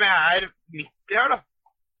jo ut som jeg er midt i her, da.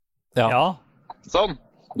 Ja. Sånn.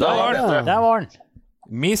 Der var den.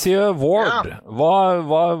 Monsieur Ward,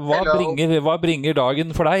 hva bringer dagen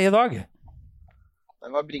for deg i dag?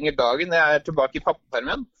 Hva bringer dagen? Jeg er tilbake i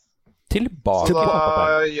pappapermen. Tilbake Så i da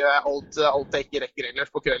pappapermen. gjør jeg alt jeg ikke rekker ellers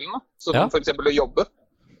på kvelden, da. Som Ja. for eksempel å jobbe.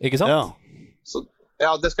 Ikke sant? Ja. Så,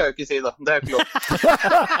 ja, det skal jeg jo ikke si, da. Det er jo ikke lov.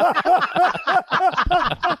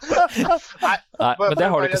 Nei, men det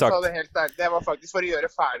har du ikke sagt. Det, helt ærlig, det var faktisk for å gjøre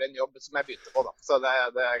ferdig en jobb som jeg begynte på, da. Så det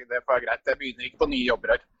får være greit. Jeg begynner ikke på nye jobber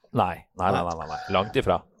her. Nei. Langt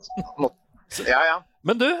ifra. Ja.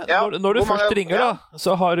 Men du, når du først ringer da,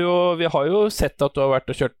 så vi har jo sett at du har vært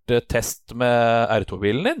og kjørt test med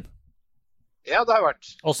R2-bilen din. Ja, det har vært.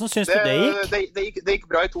 Hvordan synes du det gikk? Det gikk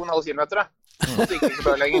bra i 2,5 kilometer, så det gikk ikke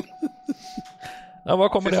bra lenger. Ja, hva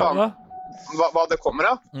kommer det av da? Hva det kommer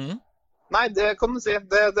av? Nei, det kan du si.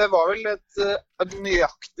 Det var vel et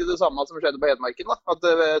nøyaktig det samme som skjedde på Hedmarken da. At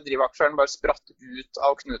drivaksjeren bare spratt ut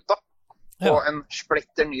av knuta på en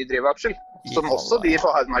splitter ny drivaksjel, som også de på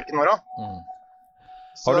Hedmarken var av.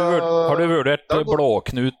 Har du vurdert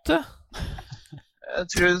blåknute? Jeg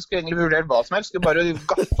tror du skulle egentlig vurdert hva som helst. Skulle bare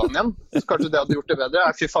gaffa den igjen. Så kanskje det hadde gjort det bedre.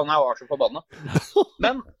 Fy faen, jeg var så forbannet.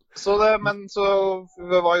 Men så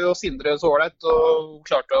var jo Sindre så ålreit og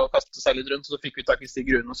klarte å kaste seg litt rundt, så fikk vi tak i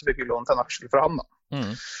Stig Rune, og så fikk vi lånt en aksjel fra han da.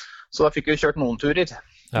 Så da fikk vi kjørt noen turer,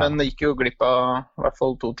 men det gikk jo glipp av i hvert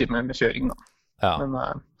fall 2 timer med kjøring da. Ja. Men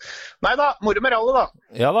nei da, moro med rally da.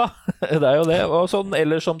 Ja da, det jo det. Og sånn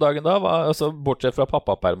ellers om dagen da, altså, bortsett fra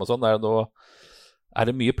pappaperm og sånn, er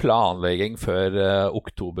det mye planlegging før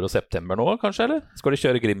oktober og september nå, kanskje, eller? Skal du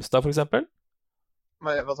kjøre Grimstad, for eksempel?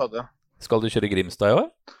 Hva sa du? Skal du kjøre Grimstad i år?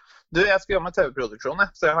 Du, jeg skal jobbe med TV-produksjon,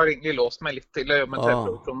 så jeg har egentlig låst meg litt til å jobbe med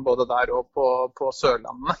TV-produksjon både der og på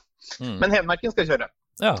Sørlandet. Men Hedmarken skal jeg kjøre.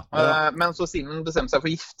 Ja. Men så Simen bestemte seg for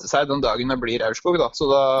å gifte seg den dagen det blir Aurskog, da. Så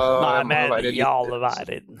da nei, men i alle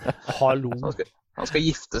verden. Hallo. Han skal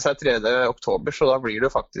gifte seg 3. oktober, så da blir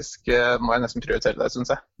det faktisk, må jeg nesten prioritere det,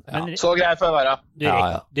 synes jeg. Ja. Så greit for å være.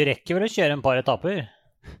 Du rekker vel å kjøre en par etapper?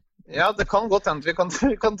 Ja, det kan godt hende. Vi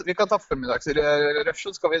kan ta formiddagsrush,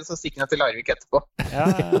 så skal vi så stikke ned til Larvik etterpå. Ja.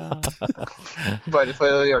 Bare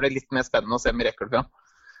for å gjøre det litt mer spennende å se om vi rekker det frem.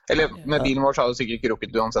 Eller med bilen vår så hadde du sikkert ikke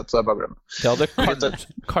rukket uansett, så det bare glem. Det hadde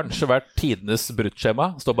kanskje vært tidenes bruttskjema.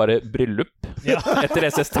 Står bare bryllup etter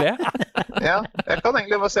SS3. Ja, jeg kan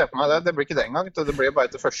egentlig bare se på meg det. Det blir ikke det engang. Det blir bare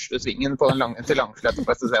til første svingen til langflete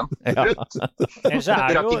på SS1. Brutt. Ellers er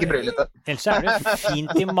det jo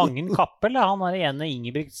fint i Mangen-Kappel. Han er ene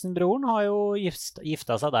Ingebrigtsen-broren har jo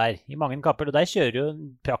gifta seg der i Mangen-Kappel, og der kjører jo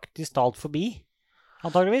praktisk talt forbi.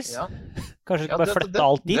 Antageligvis. Ja. Kanskje du skal bare flytte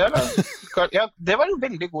alt dit? Det var en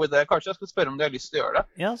veldig god idé. Kanskje jeg skulle spørre om de har lyst til å gjøre det.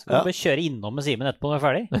 Ja, så kan du bare kjøre innom med Simen etterpå når du er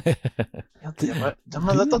ferdig. Det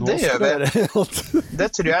gjør vi. Det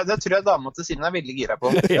tror jeg dama til Simen er veldig gira på.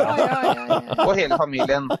 Og hele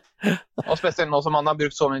familien. Og spesielt nå som han har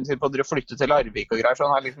brukt så mye tid på å flytte til Larvik og greier, så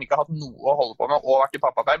han har liksom ikke hatt noe å holde på med, og vært i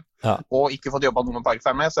pappaperm, og ikke fått jobba noe med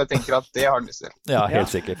parkferm med, så jeg tenker at det har han lyst til. Ja,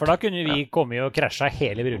 helt sikkert. For da kunne vi komme og krasja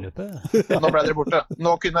hele bryllupet. Nå ble dere borte.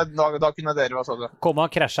 Da kunne dere, hva sa du? Komme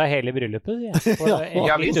og krasja hele bryllupet.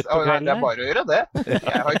 Ja, visst, det er bare å gjøre det.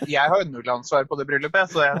 Jeg har nullansvar på det bryllupet,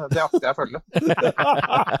 så det akter jeg å følge.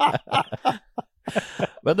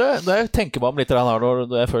 Men når jeg tenker meg om litt her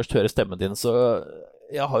når jeg først hører stemmen din, så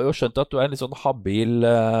jeg har jo skjønt at du er en litt sånn habil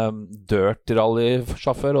dirt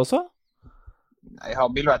rally-sjåfør også? Nei,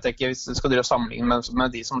 habil vet jeg ikke, hvis du skal sammenligne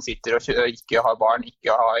med de som sitter og ikke har barn,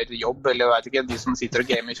 ikke har jobb, eller vet ikke, de som sitter og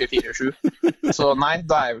gamer 24/7. Så nei,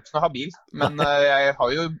 da er jeg jo ikke noe habil. Men jeg har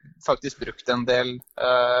jo faktisk brukt en del,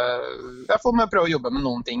 jeg får med å prøve å jobbe med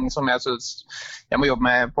noen ting som jeg synes jeg må jobbe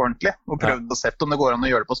med på ordentlig, og prøve å sette om det går an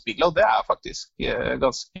å gjøre det på spillet, og det er faktisk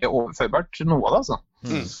ganske overførbart, noe av det altså.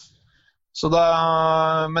 Så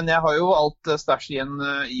men jeg har jo alt stæsj igjen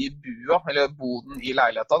i bua, eller boden i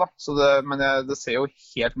leiligheta da, men det ser jo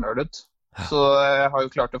helt nerd ut. Så jeg har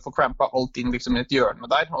jo klart å få crampa alt inn liksom i et hjørne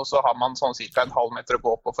der, og så har man sånn cirka 1,5 meter å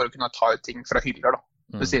gå på for å kunne ta ut ting fra hyller da,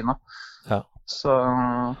 ved siden av. Ja. Så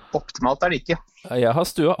optimalt det ikke. Jeg har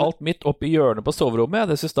stua alt mitt opp i hjørnet på soverommet.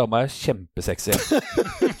 Det synes da meg er kjempesexy.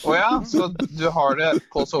 Åja, så du har det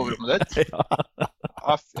på soverommet ditt? Ja.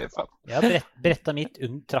 Fy faen. Jeg har brettet mitt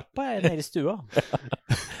under trappa nede i stua.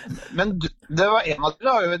 Men det var en av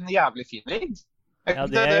dere, har jo en jævlig fin rigg. Ja,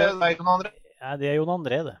 det er Jon André. Ja, det er Jon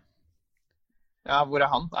André, det. Ja, hvor er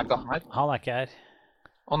han? Er ikke han her? Han er ikke her.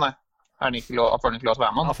 Å nei, får han ikke lov til å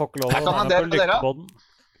være med? Han får ikke lov til å være med på lyktebåden.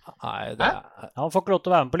 Han får ikke lov til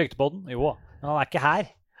å være med på lyktebåden. Jo, men han er ikke her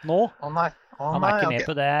nå. Han er ikke med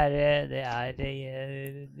på det. Det er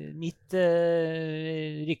mitt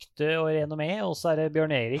rykte og renommé, og så er det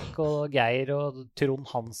Bjørn Erik og Geir og Trond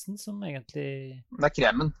Hansen som egentlig... Det er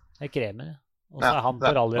kremen. Det er kremen, og så er han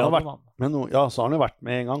på rallyradioen. Ja, så har han jo vært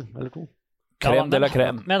med en gang, eller to. Krem de la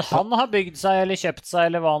krem. Men han har bygd seg eller kjøpt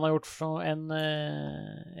seg, eller hva han har gjort for en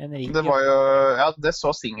ring. Det var jo, ja, det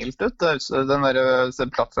så singelt ut,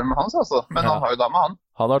 den plattformen hans, altså. Men han har jo dame, han.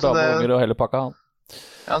 Han har dame, unger og hele pakka, han.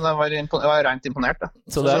 Ja, det var rent imponert, det.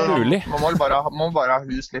 Så det er mulig. Man må bare ha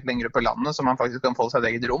hus litt lenger oppe i landet, så man faktisk kan få seg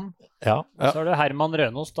et eget rom. Ja. Så er det Herman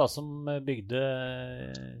Rønås da, som bygde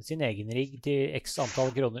sin egen rigg til x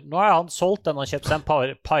antall kroner. Nå har han solgt den og kjøpt seg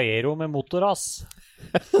en Pajero med motorras.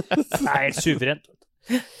 Det er helt suverent.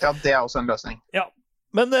 Ja, det er også en løsning. Ja.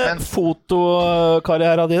 Men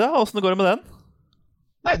fotokarrieren din, da? Hvordan går det med den?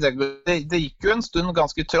 Nei, det gikk jo en stund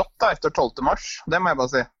ganske trått da, etter 12. mars, det må jeg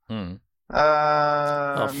bare si.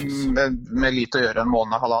 Med lite å gjøre en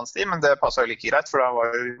måned og halvannens tid, men det passet jo like greit, for da var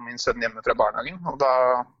jo min sønn hjemme fra barnehagen, og da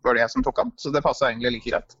var det jeg som tok han, så det passet egentlig like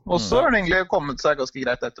greit. Og så har det egentlig kommet seg ganske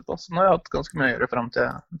greit etterpå, så nå har jeg hatt ganske mye å gjøre frem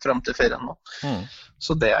til ferien nå.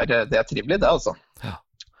 Så det er trivelig det, altså. Ja.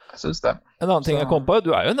 Jeg synes det. En annen ting jeg kom på,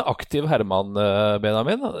 du er jo en aktiv herremann,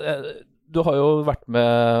 Benjamin. Du har jo vært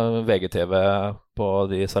med VGTV på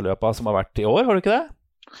disse løpa som har vært i år, har du ikke det?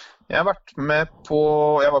 Jeg har vært med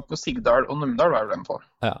jeg var på Sigdal og Numedal var jeg med på.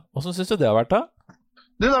 Ja, hvordan synes du det har vært da?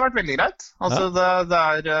 Det har vært veldig greit. Altså,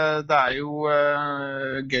 det er jo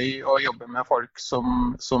gøy å jobbe med folk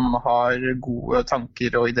som har gode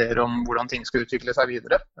tanker og ideer om hvordan ting skal utvikle seg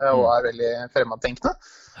videre, og er veldig fremadtenkende.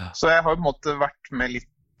 Så jeg har på en måte vært med litt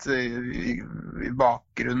i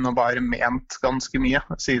bakgrunnen og bare ment ganske mye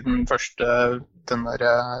siden den der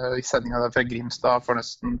sendingen der fra Grimstad for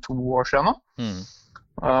nesten 2 år siden nå.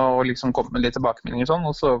 Og liksom kom med litt tilbakemeldinger sånn,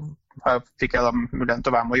 og så fikk jeg da muligheten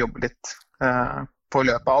til å være med og jobbe litt på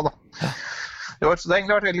løpet av da. Så det har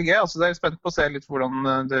egentlig vært veldig gøy, altså jeg er spent på å se litt hvordan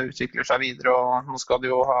det utvikler seg videre, og nå skal de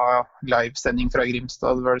jo ha livesending fra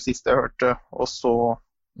Grimstad, det var det siste jeg hørte, og så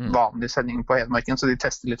vanlig sending på Hedmarken, så de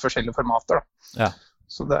tester litt forskjellige formater da. Ja.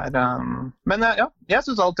 Så det men ja, jeg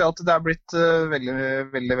synes alltid at det har blitt veldig,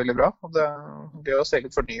 veldig, veldig bra, og det er gøy å se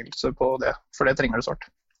litt fornyelse på det, for det trenger det svart.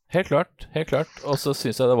 Helt klart. Og så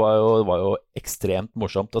synes jeg det var jo ekstremt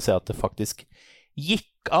morsomt å se at det faktisk gikk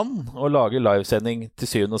an å lage livesending til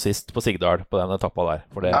syvende og sist på Sigdal på den etappa der.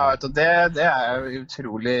 For det... Ja, det er jeg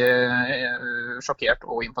utrolig sjokkert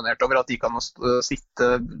og imponert over, at de kan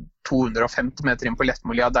sitte 250 meter inn på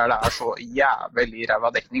Lettmolia der det er så jævlig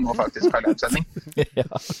ræva dekning og faktisk ha livesending.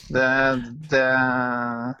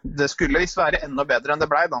 Det skulle visst være enda bedre enn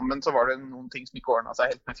det ble da, men så var det noen ting som ikke ordnet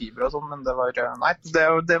seg helt med fiber og sånn, men det var, nei,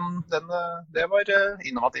 det var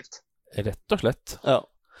innovativt. Rett og slett. Ja.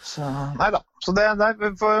 Så, nei da, så det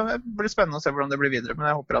blir spennende å se hvordan det blir videre, men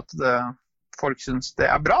jeg håper at folk synes det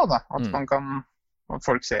er bra da, at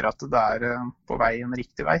folk ser at det er på vei en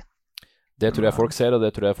riktig vei. Det tror jeg folk ser, og det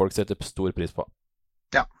tror jeg folk setter stor pris på.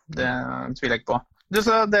 Ja, det tviler jeg ikke på. Du,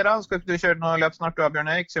 så dere, skal ikke du kjøre noe løp snart, du har Bjørn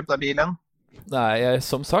Erik, kjøpt deg bilen? Nei,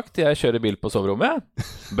 som sagt, jeg kjører bil på soverommet.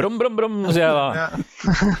 Brum, brum, brum, sier jeg da. Ja.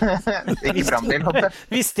 Ikke frambil, håper jeg.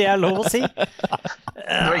 Hvis det er lov å si.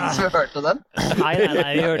 Det var ingen som hørte den. Nei,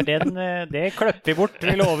 det kløpper vi bort,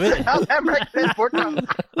 vi lover. Ja, det ble kløpt bort, ja.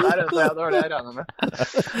 Det var det jeg regner med.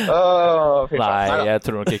 Nei, jeg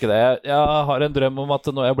tror nok ikke det. Jeg har en drøm om at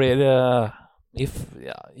når jeg blir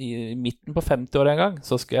i midten på 50 år en gang,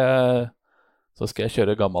 så skal jeg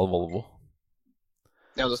kjøre gammel Volvo.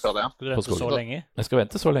 Ja, du skal det, ja. Skal du vente så lenge? Jeg skal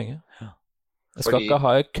vente så lenge. Jeg skal ikke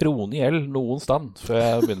ha en krone i gjeld noen stand før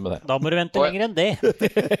jeg begynner med det. Da må du vente lenger enn det.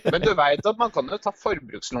 Men du vet at man kan jo ta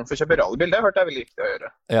forbrukslån for å kjøpe rallybil. Det hørte jeg veldig viktig å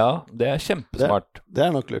gjøre. Ja, det er kjempesmart. Det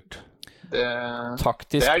er nok lurt.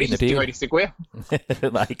 Taktisk det er ikke noe risiko i.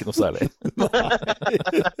 Nei, ikke noe særlig.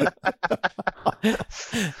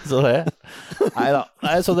 Så det Neida.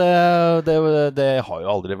 Nei, så det har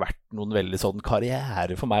jo aldri vært noen veldig sånn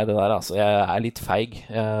karriere for meg, det der, altså. Jeg er litt feig.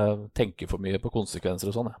 Jeg tenker for mye på konsekvenser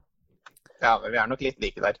og sånn, jeg. Ja, men vi er nok litt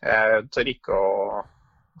like der. Jeg tør ikke å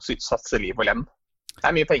satse liv og lem. Det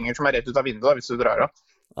er mye penger som er rett ut av vinduet hvis du drar av.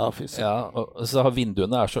 Ja, og så har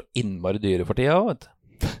vinduene er så innmari dyre for tida, vet du.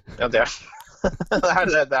 Ja, det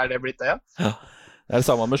er det blitt det, ja. Ja. Det er det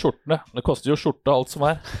samme med skjortene. Det koster jo skjorte alt som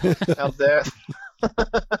er. Ja, det...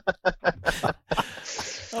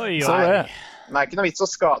 Oi. Det er ikke noe vits å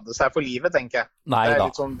skade seg for livet, tenker jeg. Nei da.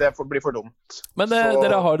 Sånn, det blir for dumt. Men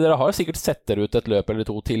dere har sikkert sett dere ut et løp eller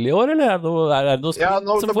to til i år, eller er det noe sprint? Ja,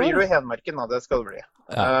 nå blir det jo Hedmarken, da. Det skal det bli.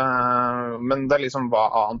 Ja. Men det er liksom, hva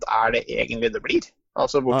annet er det egentlig det blir?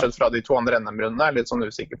 Altså, bortsett fra de 2 andre NM-rundene, er jeg litt sånn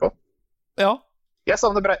usikker på. Ja. Jeg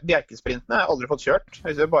savner bjerkesprintene, jeg har aldri fått kjørt.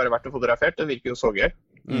 Hvis det bare vært og fotografert, det virker jo så gøy.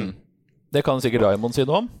 Det kan sikkert Raimond si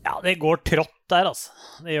noe om. Ja, det går trått der, altså.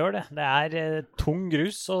 Det gjør det. Det er tung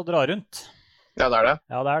grus å dra rundt. Ja, det er det.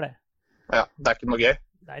 Ja, det er det. Ja, det er ikke noe gøy.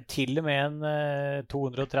 Det er til og med en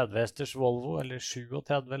 230 hesters Volvo, eller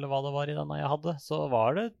 37, eller hva det var i denne jeg hadde, så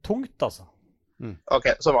var det tungt, altså. Ok,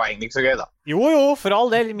 så var det egentlig ikke så gøy da. Jo, for all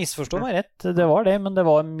del, misforstå meg rett, det var det, men det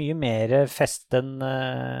var mye mer fest enn,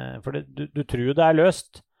 for du tror jo det er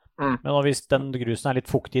løst, men hvis den grusen er litt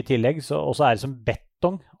fuktig i tillegg, og så er det som beton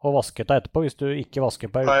betong og vasket det etterpå, hvis du ikke vasker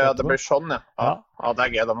på Ja, det blir sånn, ja. Ja, det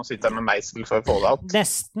er gøy, da må du sitte med meisel for å få det alt.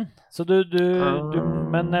 Nesten. Så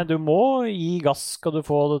men du må gi gass, skal du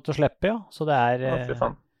få det til å slippe, ja. Så det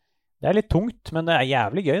er litt tungt, men det er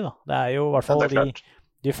jævlig gøy, da. Det er jo i hvert fall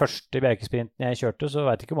de første bjerkesprintene jeg kjørte, så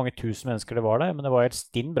vet jeg ikke hvor mange tusen mennesker det var der, men det var helt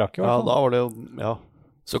stinn brakke i hvert fall. Ja, da var det jo,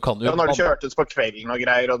 Så kan du når det kjørtes på kvelden og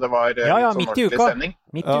greier, og det var litt sånn ordentlig stemning.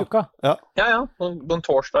 Midt i uka. Ja, på en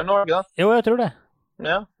torsdag nå, ikke da? Jo, jeg tror det.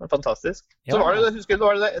 Ja, fantastisk. Så var det, husker du,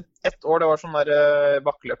 var det ett år det var sånn der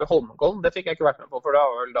bakkeløp i Holmenkollen. Det fikk jeg ikke vært med på, for det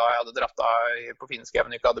var vel da jeg hadde dratt av på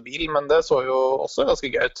Finnskauen og ikke hadde bil, men det så jo også ganske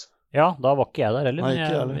gøy ut. Ja, da var ikke jeg der heller,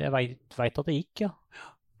 men jeg vet at det gikk, ja.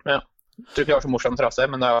 Ja, jeg tror ikke det var så morsomt trase,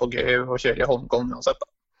 men det er jo gøy å kjøre i Holmenkollen uansett da.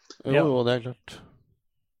 Jo, det er klart.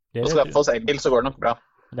 Og skal jeg få seg bil, så går det nok bra.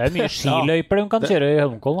 Det er mye skiløyper de kan kjøre i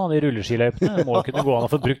Holmenkollen, de rulleskiløypene. Det må jo kunne gå an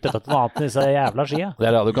å få brukt dette til noe annet enn disse jævla skia. Det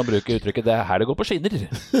er da du kan bruke uttrykket, det er her det går på skinner.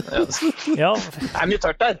 Ja. Det er mye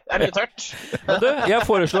tørt der, det er mye tørt. Men du, jeg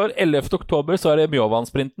foreslår 11. oktober, så er det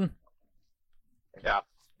Mjåvann-sprinten. Ja,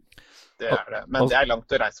 det er det. Men det er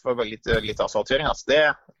langt å reise for litt asfaltkjøring. Altså.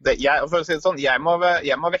 For å si det sånn, jeg må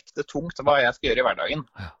vekte tungt hva jeg skal gjøre i hverdagen.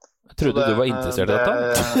 Jeg trodde du var interessert i dette.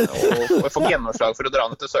 Og jeg får ikke gjennomslag for å dra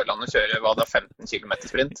ned til Sørlandet og kjøre hva det er 15 km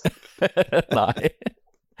sprint. Nei.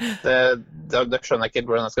 Det skjønner jeg ikke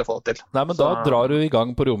hvordan jeg skal få det til. Nei, men da drar du i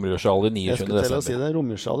gang på Romjulsrally 29. desember. Jeg skulle til å si det,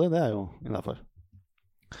 Romjulsrally, det er jo innenfor.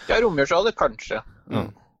 Ja, Romjulsrally kanskje.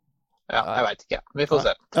 Ja, jeg vet ikke. Vi får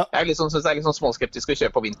se. Jeg synes det er litt sånn småskeptisk å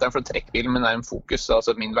kjøre på vinteren for trekkbilen, men det er en fokus,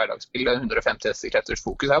 altså min hverdagsbil er 150 hestekrefters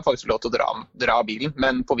fokus. Jeg har faktisk lov til å dra bilen,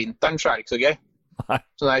 men på vinteren så er det ikke så gøy.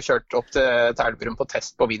 Så når jeg kjørt opp til Elverum på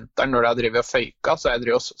test på vinteren, når jeg driver og føyka, så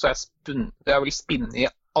jeg vil spinne i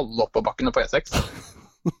alle oppoverbakkene på E6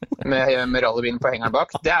 med rallybilen på hengeren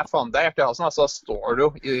bak. Det er hjertet i halsen, altså da står du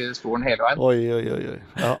i stolen hele veien. Oi.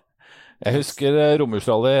 Ja. Jeg husker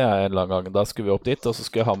Romjulsrally en eller annen gang. Da skulle vi opp dit, og så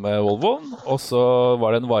skulle jeg ha med Volvoen, og så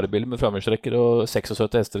var det en varebil med framhjulstrekker og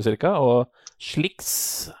 76 hester cirka, og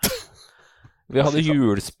sliks. Vi hadde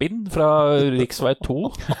hjulspinn fra riksvei 2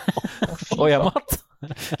 og hjem igjen.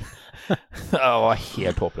 Det var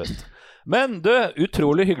helt håpløst. Men du,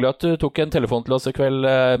 utrolig hyggelig at du tok en telefon til oss i kveld,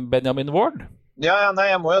 Benjamin Ward. Ja, nei,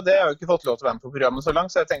 jeg må jo det. Jeg har jo ikke fått lov til å være med på programmet så langt,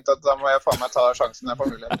 så jeg tenkte at da må jeg faen meg ta sjansen når jeg får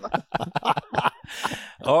mulighetene.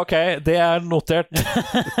 Ok, det er notert.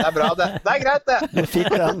 Det er bra, det. Det er greit, det. Fikk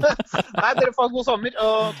den. Nei, dere får god sommer,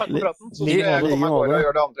 og takk for praten. Så skal jeg komme meg går og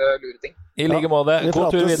gjøre det andre lure ting. I like måte.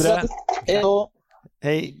 God tur videre.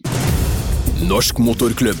 Hei. Norsk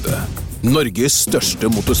Motorklubb, Norges største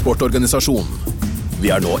motorsportorganisasjon. Vi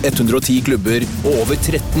er nå 110 klubber og over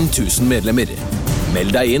 13 000 medlemmer.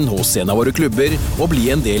 Meld deg inn hos en av våre klubber og bli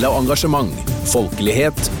en del av engasjement,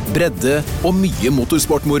 folkelighet, bredde og mye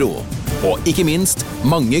motorsportmoro. Og ikke minst,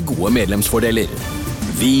 mange gode medlemsfordeler.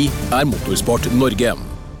 Vi er Motorsport Norge.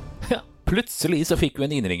 Ja, plutselig så fikk vi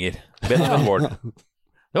en innringer. Benjamin Ward.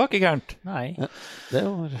 Det var ikke gærent. Nei. Ja, det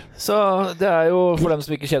var... Så det er jo, for dem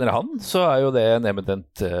som ikke kjenner han, så er jo det en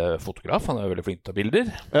eminent fotograf. Han er jo veldig flink til å ta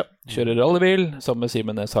bilder. Ja. Kjører rallybil, sammen med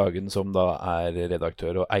Simen S. Hagen, som da er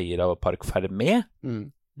redaktør og eier av Park Fermé.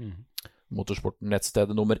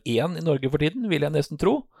 Motorsporten-nettstedet nummer 1 i Norge for tiden, vil jeg nesten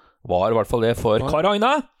tro. Var i hvert fall det for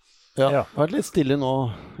Karaina. Ja, det har vært litt stille nå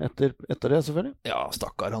etter det, selvfølgelig. Ja,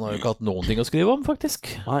 stakkar, han har jo ikke hatt noen ting å skrive om, faktisk.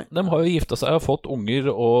 Nei. De har jo giftet seg og fått unger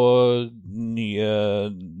og nye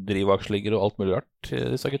drivaksligger og alt mulig rart,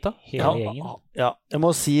 disse gutta. Hele gjengen. Ja, jeg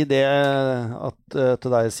må si det at,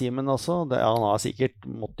 til deg, Simen, også. Han har sikkert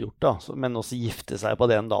måttet gjort det, altså. Men også gifte seg på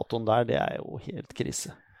den datoen der, det er jo helt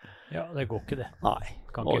krise. Ja, det går ikke det. Nei.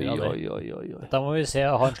 Kan ikke gjøre det. Oi. Dette må vi se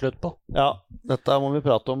og ha en slutt på. Ja, dette må vi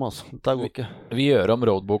prate om, altså. Dette går ikke. Vi gjør om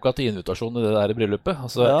roadboka til invitasjon i det der bryllupet.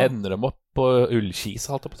 Altså ender dem opp på Ullkis,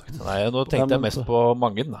 alt det på sagt. Nei, nå tenkte jeg mest på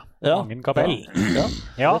Mangen, da. Ja. Mangen kapell.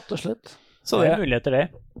 Ja, rett og slett. Så det er muligheter det.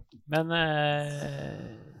 Men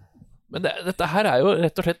dette her er jo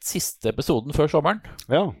rett og slett siste episoden før sommeren.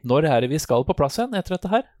 Ja. Når er det vi skal på plass igjen etter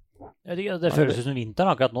dette her? Det føles ut som vinteren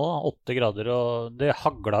akkurat nå, 8 grader, og det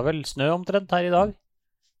hagla vel snø omtrent her i dag.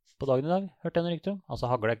 På dagen i dag, hørte jeg noe riktig om. Altså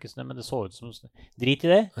hagla ikke snø, men det så ut som snø. Drit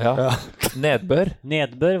i det. Ja. Nedbør.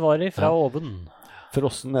 Nedbør var det fra oven.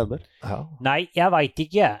 Frossen nedbør. Ja. Nei, jeg vet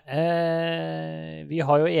ikke. Vi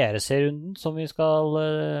har jo ERC-runden som vi skal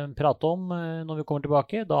prate om når vi kommer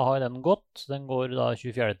tilbake. Da har den gått. Den går da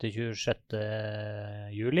 24. til 26.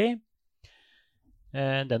 juli.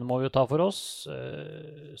 Den må vi jo ta for oss.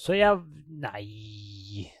 Så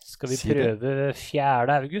nei, skal vi prøve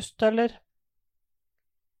 4. august, eller?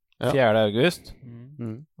 4. august?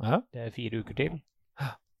 Ja. Det er 4 uker til.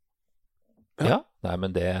 Ja. Nei,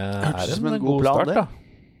 men det er som en en god god plan, start, da.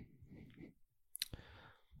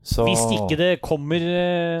 Så... Hvis ikke det kommer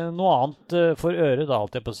noe annet for øret, da,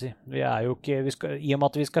 alt jeg på å si. Vi er jo ikke, I og med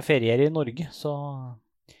at vi skal feriere i Norge, så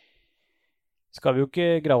skal vi jo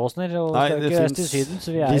ikke grave oss ned, og skal ikke reise til Syden. Så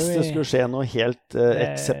vi er hvis det skulle skje noe helt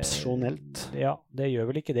eksepsjonelt. Ja, det gjør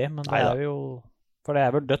vel ikke det, men det er jo... For det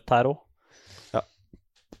er vel dødt her også. Ja.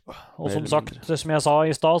 Og som sagt, som jeg sa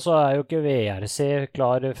i stad, så er jo ikke VRC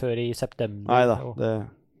klar før i september. Neida, det...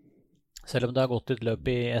 Selv om det har gått et løp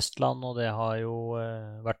i Estland, og det har jo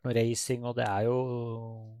vært noe racing, og det er jo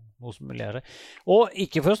noe som mulig er det. Og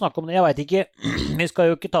ikke for å snakke om det, jeg vet ikke, vi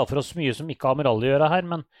skal jo ikke ta for oss mye som ikke har med rally å gjøre her,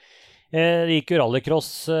 men det gikk jo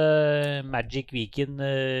rallycross, Magic Weekend,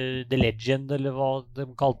 The Legend, eller hva de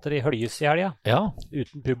kalte det, i Høljes i helga,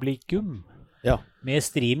 uten publikum, med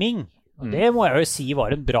streaming. Det må jeg jo si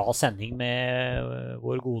var en bra sending med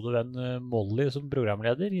vår gode venn Molly som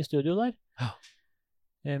programleder i studio der.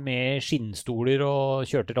 Med skinnstoler og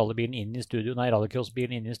kjørte rallybilen inn i studio,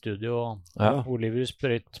 rallycrossbilen inn i studio, og Oliver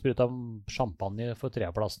spruta champagne for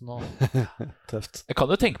tredjeplassen. Tøft. Jeg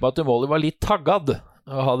kan jo tenke meg at Molly var litt taggad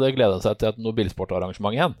og hadde gledet seg til noe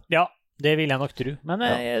bilsportarrangement igjen. Ja, det vil jeg nok tro. Men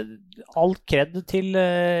alt kred til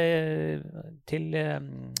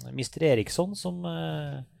Mr. Eriksson som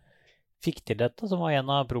fikk til dette, som var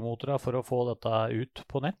en av promotorene for å få dette ut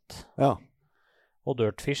på nett. Ja. Og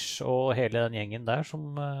Dirtfish og hele den gjengen der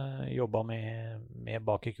som jobbet med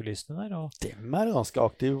bak i kulissene der. Og... De er ganske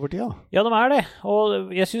aktive for tida. Ja, de er det.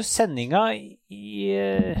 Og jeg synes sendinga i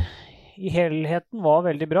helheten var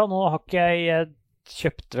veldig bra. Nå har ikke jeg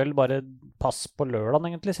kjøpt vel bare pass på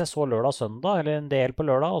lørdagen egentlig, så jeg så lørdag og søndag, eller en del på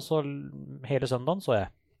lørdag, og så hele søndagen så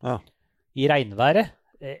jeg. Ja. I regnværet.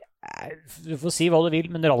 Du får si hva du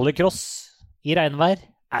vil, men rallycross i regnvær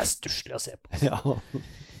er stusslig å se på.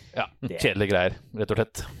 Ja, kjedelige greier, rett og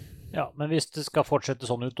slett. Ja, men hvis det skal fortsette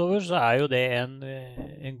sånn utover, så er jo det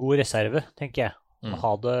en god reserve, tenker jeg. Å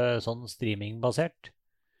ha det sånn streamingbasert.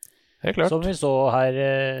 Helt klart. Som vi så her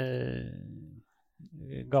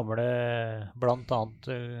gamle, blant annet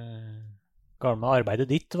gamle arbeidet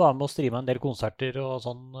ditt var med å streame en del konserter og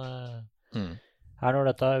sånn her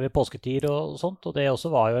når dette ved påsketid og sånt, og det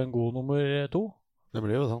også var jo en god nummer 2. Det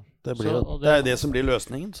blir jo sånn. Det er det som blir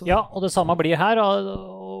løsningen. Så. Ja, og det samme blir her,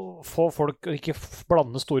 å få folk å ikke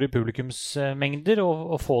blande store publikumsmengder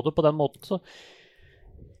og få det på den måten. Så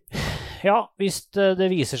ja, hvis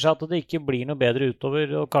det viser seg at det ikke blir noe bedre utover,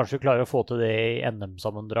 og kanskje klarer å få til det i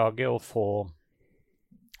NM-sammendraget, og få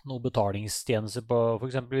noe betalingstjeneste på, for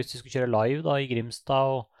eksempel hvis de skulle kjøre live da, i Grimstad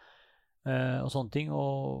og sånne ting,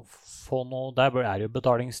 og få noe, der er det jo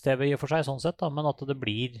betalings-TV i og for seg sånn sett da, men at det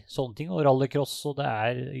blir sånne ting, og rallycross, og det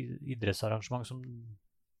er idrettsarrangement som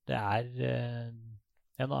det er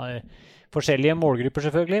forskjellige målgrupper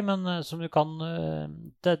selvfølgelig, men som du kan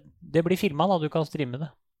det blir filmet da, du kan streame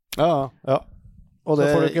det. Ja. Og så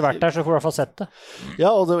får du ikke vært der, så får du i hvert fall sett det.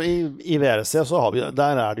 Ja, og i VRC så har vi,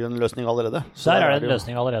 der er det jo en løsning allerede. Der er det en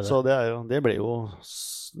løsning allerede. Så det blir jo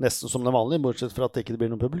nesten som det vanlige, bortsett fra at det ikke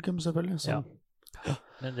blir noen publikum, selvfølgelig. Så. Ja.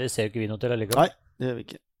 Men det ser jo ikke vi noe til allikevel. Nei, det gjør vi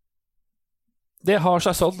ikke. Det har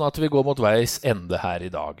seg sånn at vi går mot veis ende her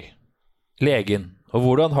i dag. Legen, og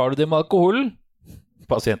hvordan har du det med alkoholen?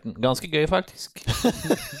 Pasienten, ganske gøy faktisk.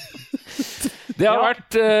 Det har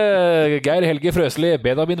vært Geir Helge Frøsli,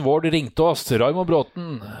 Benjamin Ward ringte oss, Raymond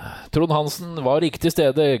Bråten, Trond Hansen var riktig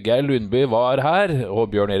stede, Geir Lundby var her, og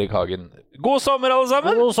Bjørn Erik Hagen. God sommer alle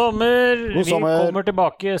sammen! God sommer! Vi kommer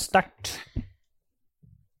tilbake sterkt.